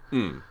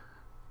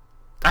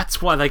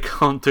 That's why they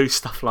can't do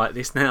stuff like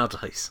this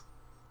nowadays.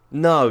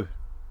 No,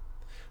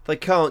 they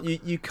can't.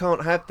 You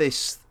can't have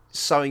this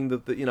showing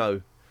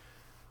the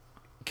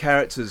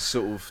characters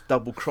sort of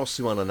double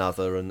crossing one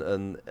another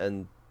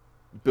and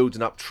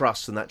building up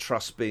trust, and that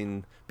trust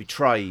being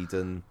betrayed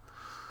and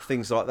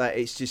things like that.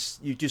 It's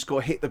just you've just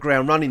got to hit the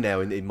ground running now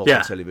in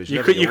modern television.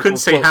 You couldn't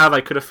see how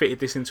they could have fitted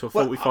this into a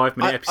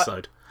 45-minute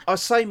episode. I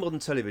say modern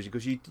television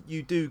because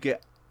you do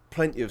get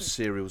plenty of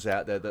serials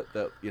out there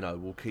that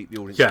will keep the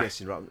audience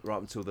guessing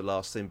right until the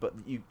last thing, but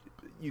you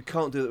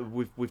can't do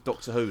it with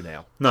Doctor Who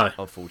now. No,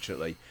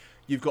 unfortunately,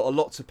 you've got a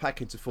lot to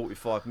pack into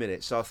 45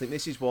 minutes. So I think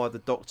this is why the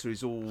Doctor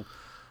is all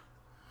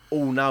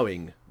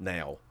knowing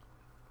now.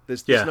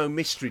 There's no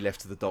mystery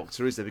left to the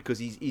Doctor, is there? Because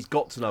he's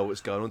got to know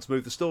what's going on to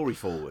move the story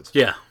forward.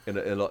 Yeah. In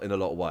a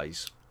lot of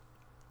ways.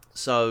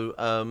 So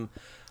I'm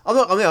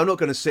not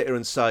going to sit here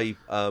and say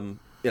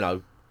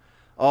it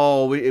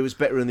was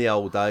better in the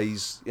old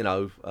days.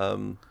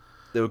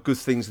 There were good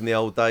things in the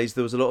old days.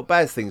 There was a lot of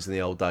bad things in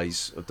the old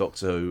days of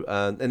Doctor Who,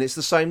 and it's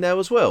the same now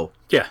as well.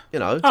 Yeah.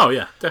 Oh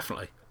yeah,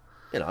 definitely.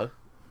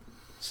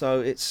 So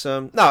it's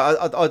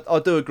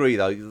I do agree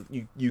though.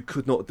 You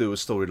could not do a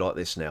story like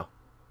this now.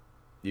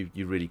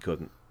 You really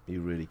couldn't.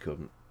 You really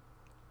couldn't.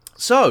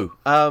 So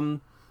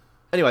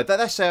anyway,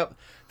 that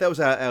was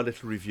our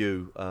little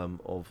review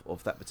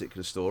of that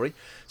particular story.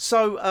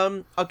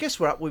 So I guess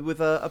we're up with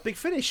a Big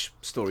Finish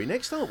story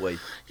next, aren't we?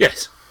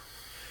 Yes.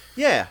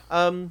 Yeah.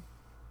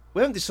 We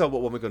haven't decided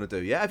what one we're going to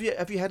do yet.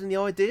 Have you had any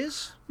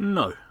ideas?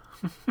 No.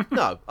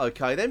 No.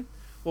 Okay then.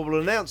 Well,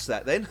 we'll announce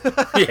that then.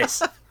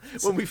 Yes.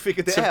 When we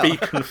figured it out. To be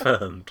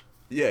confirmed.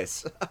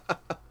 Yes.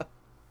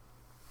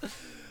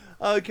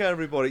 Okay,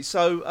 everybody.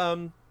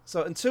 So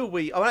until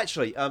we... Oh,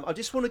 actually, I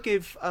just want to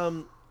give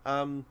a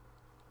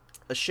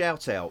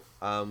shout-out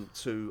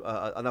to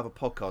another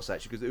podcast,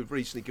 actually, because they've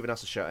recently given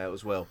us a shout-out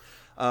as well.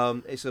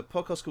 It's a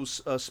podcast called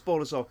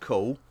Spoilers Are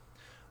Cool.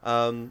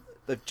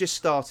 They've just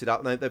started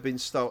up. They've been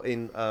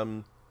starting...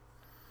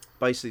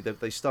 basically,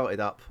 they started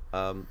up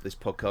this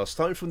podcast,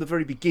 starting from the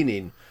very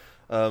beginning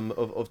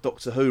of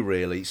Doctor Who,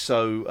 really.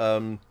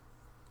 So,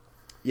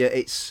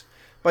 it's...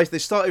 Basically, they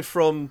started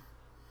from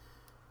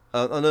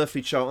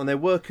Unearthly Child, and they're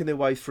working their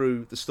way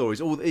through the stories,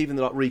 even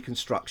like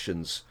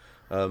reconstructions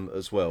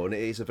as well. And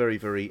it is a very,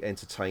 very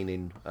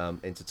entertaining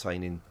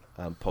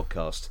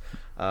podcast.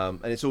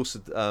 And it's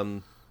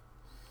also...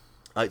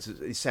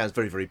 it sounds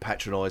very, very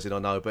patronising, I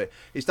know, but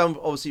it's done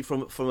obviously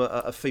from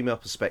a female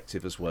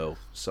perspective as well.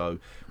 So,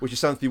 which is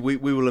something we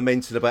were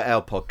lamenting about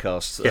our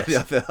podcast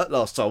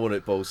last time, wasn't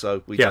it, Paul?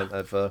 So we don't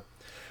have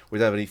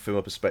any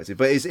female perspective,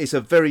 but it's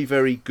a very,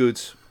 very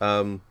good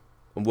and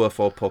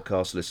worthwhile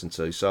podcast to listen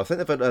to. So I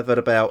think they've had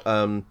about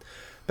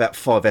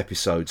 5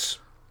 episodes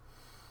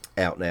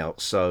out now.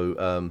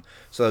 So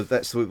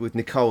that's with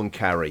Nicole and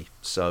Carrie.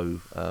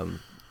 So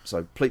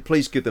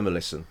please give them a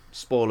listen.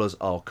 Spoilers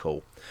are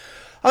cool.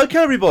 Okay,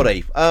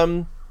 everybody.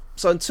 So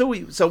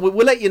we'll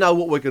let you know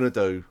what we're going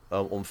to do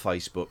on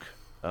Facebook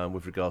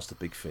with regards to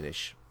Big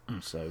Finish.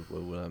 So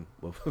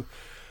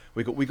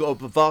we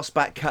got a vast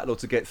back catalogue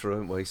to get through,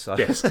 haven't we? So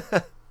yes,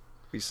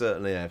 we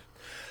certainly have.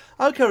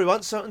 Okay,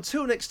 everyone. So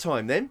until next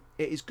time, then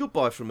it is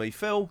goodbye from me,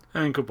 Phil,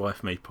 and goodbye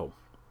from me, Paul.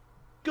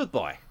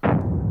 Goodbye.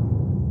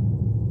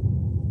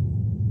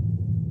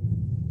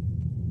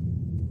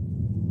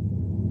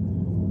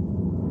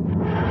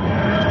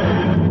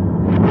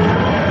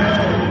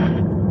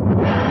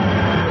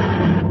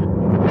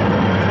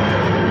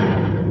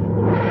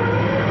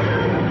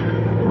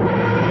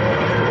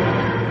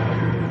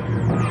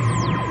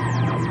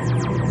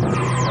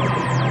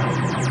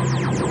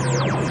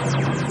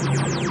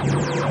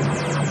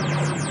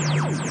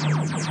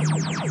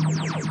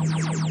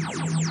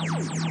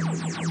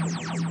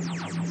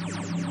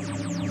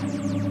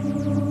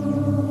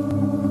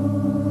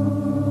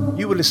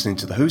 Listening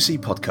to the Who's He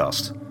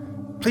podcast.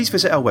 Please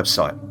visit our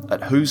website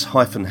at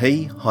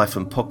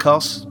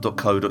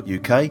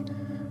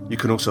who's-he-podcast.co.uk. You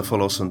can also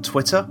follow us on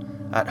Twitter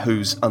at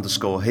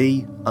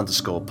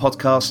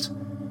who's_he_podcast.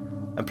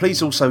 And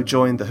please also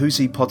join the Who's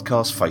He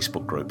podcast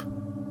Facebook group.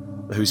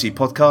 The Who's He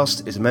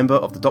podcast is a member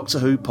of the Doctor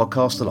Who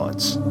Podcast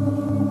Alliance.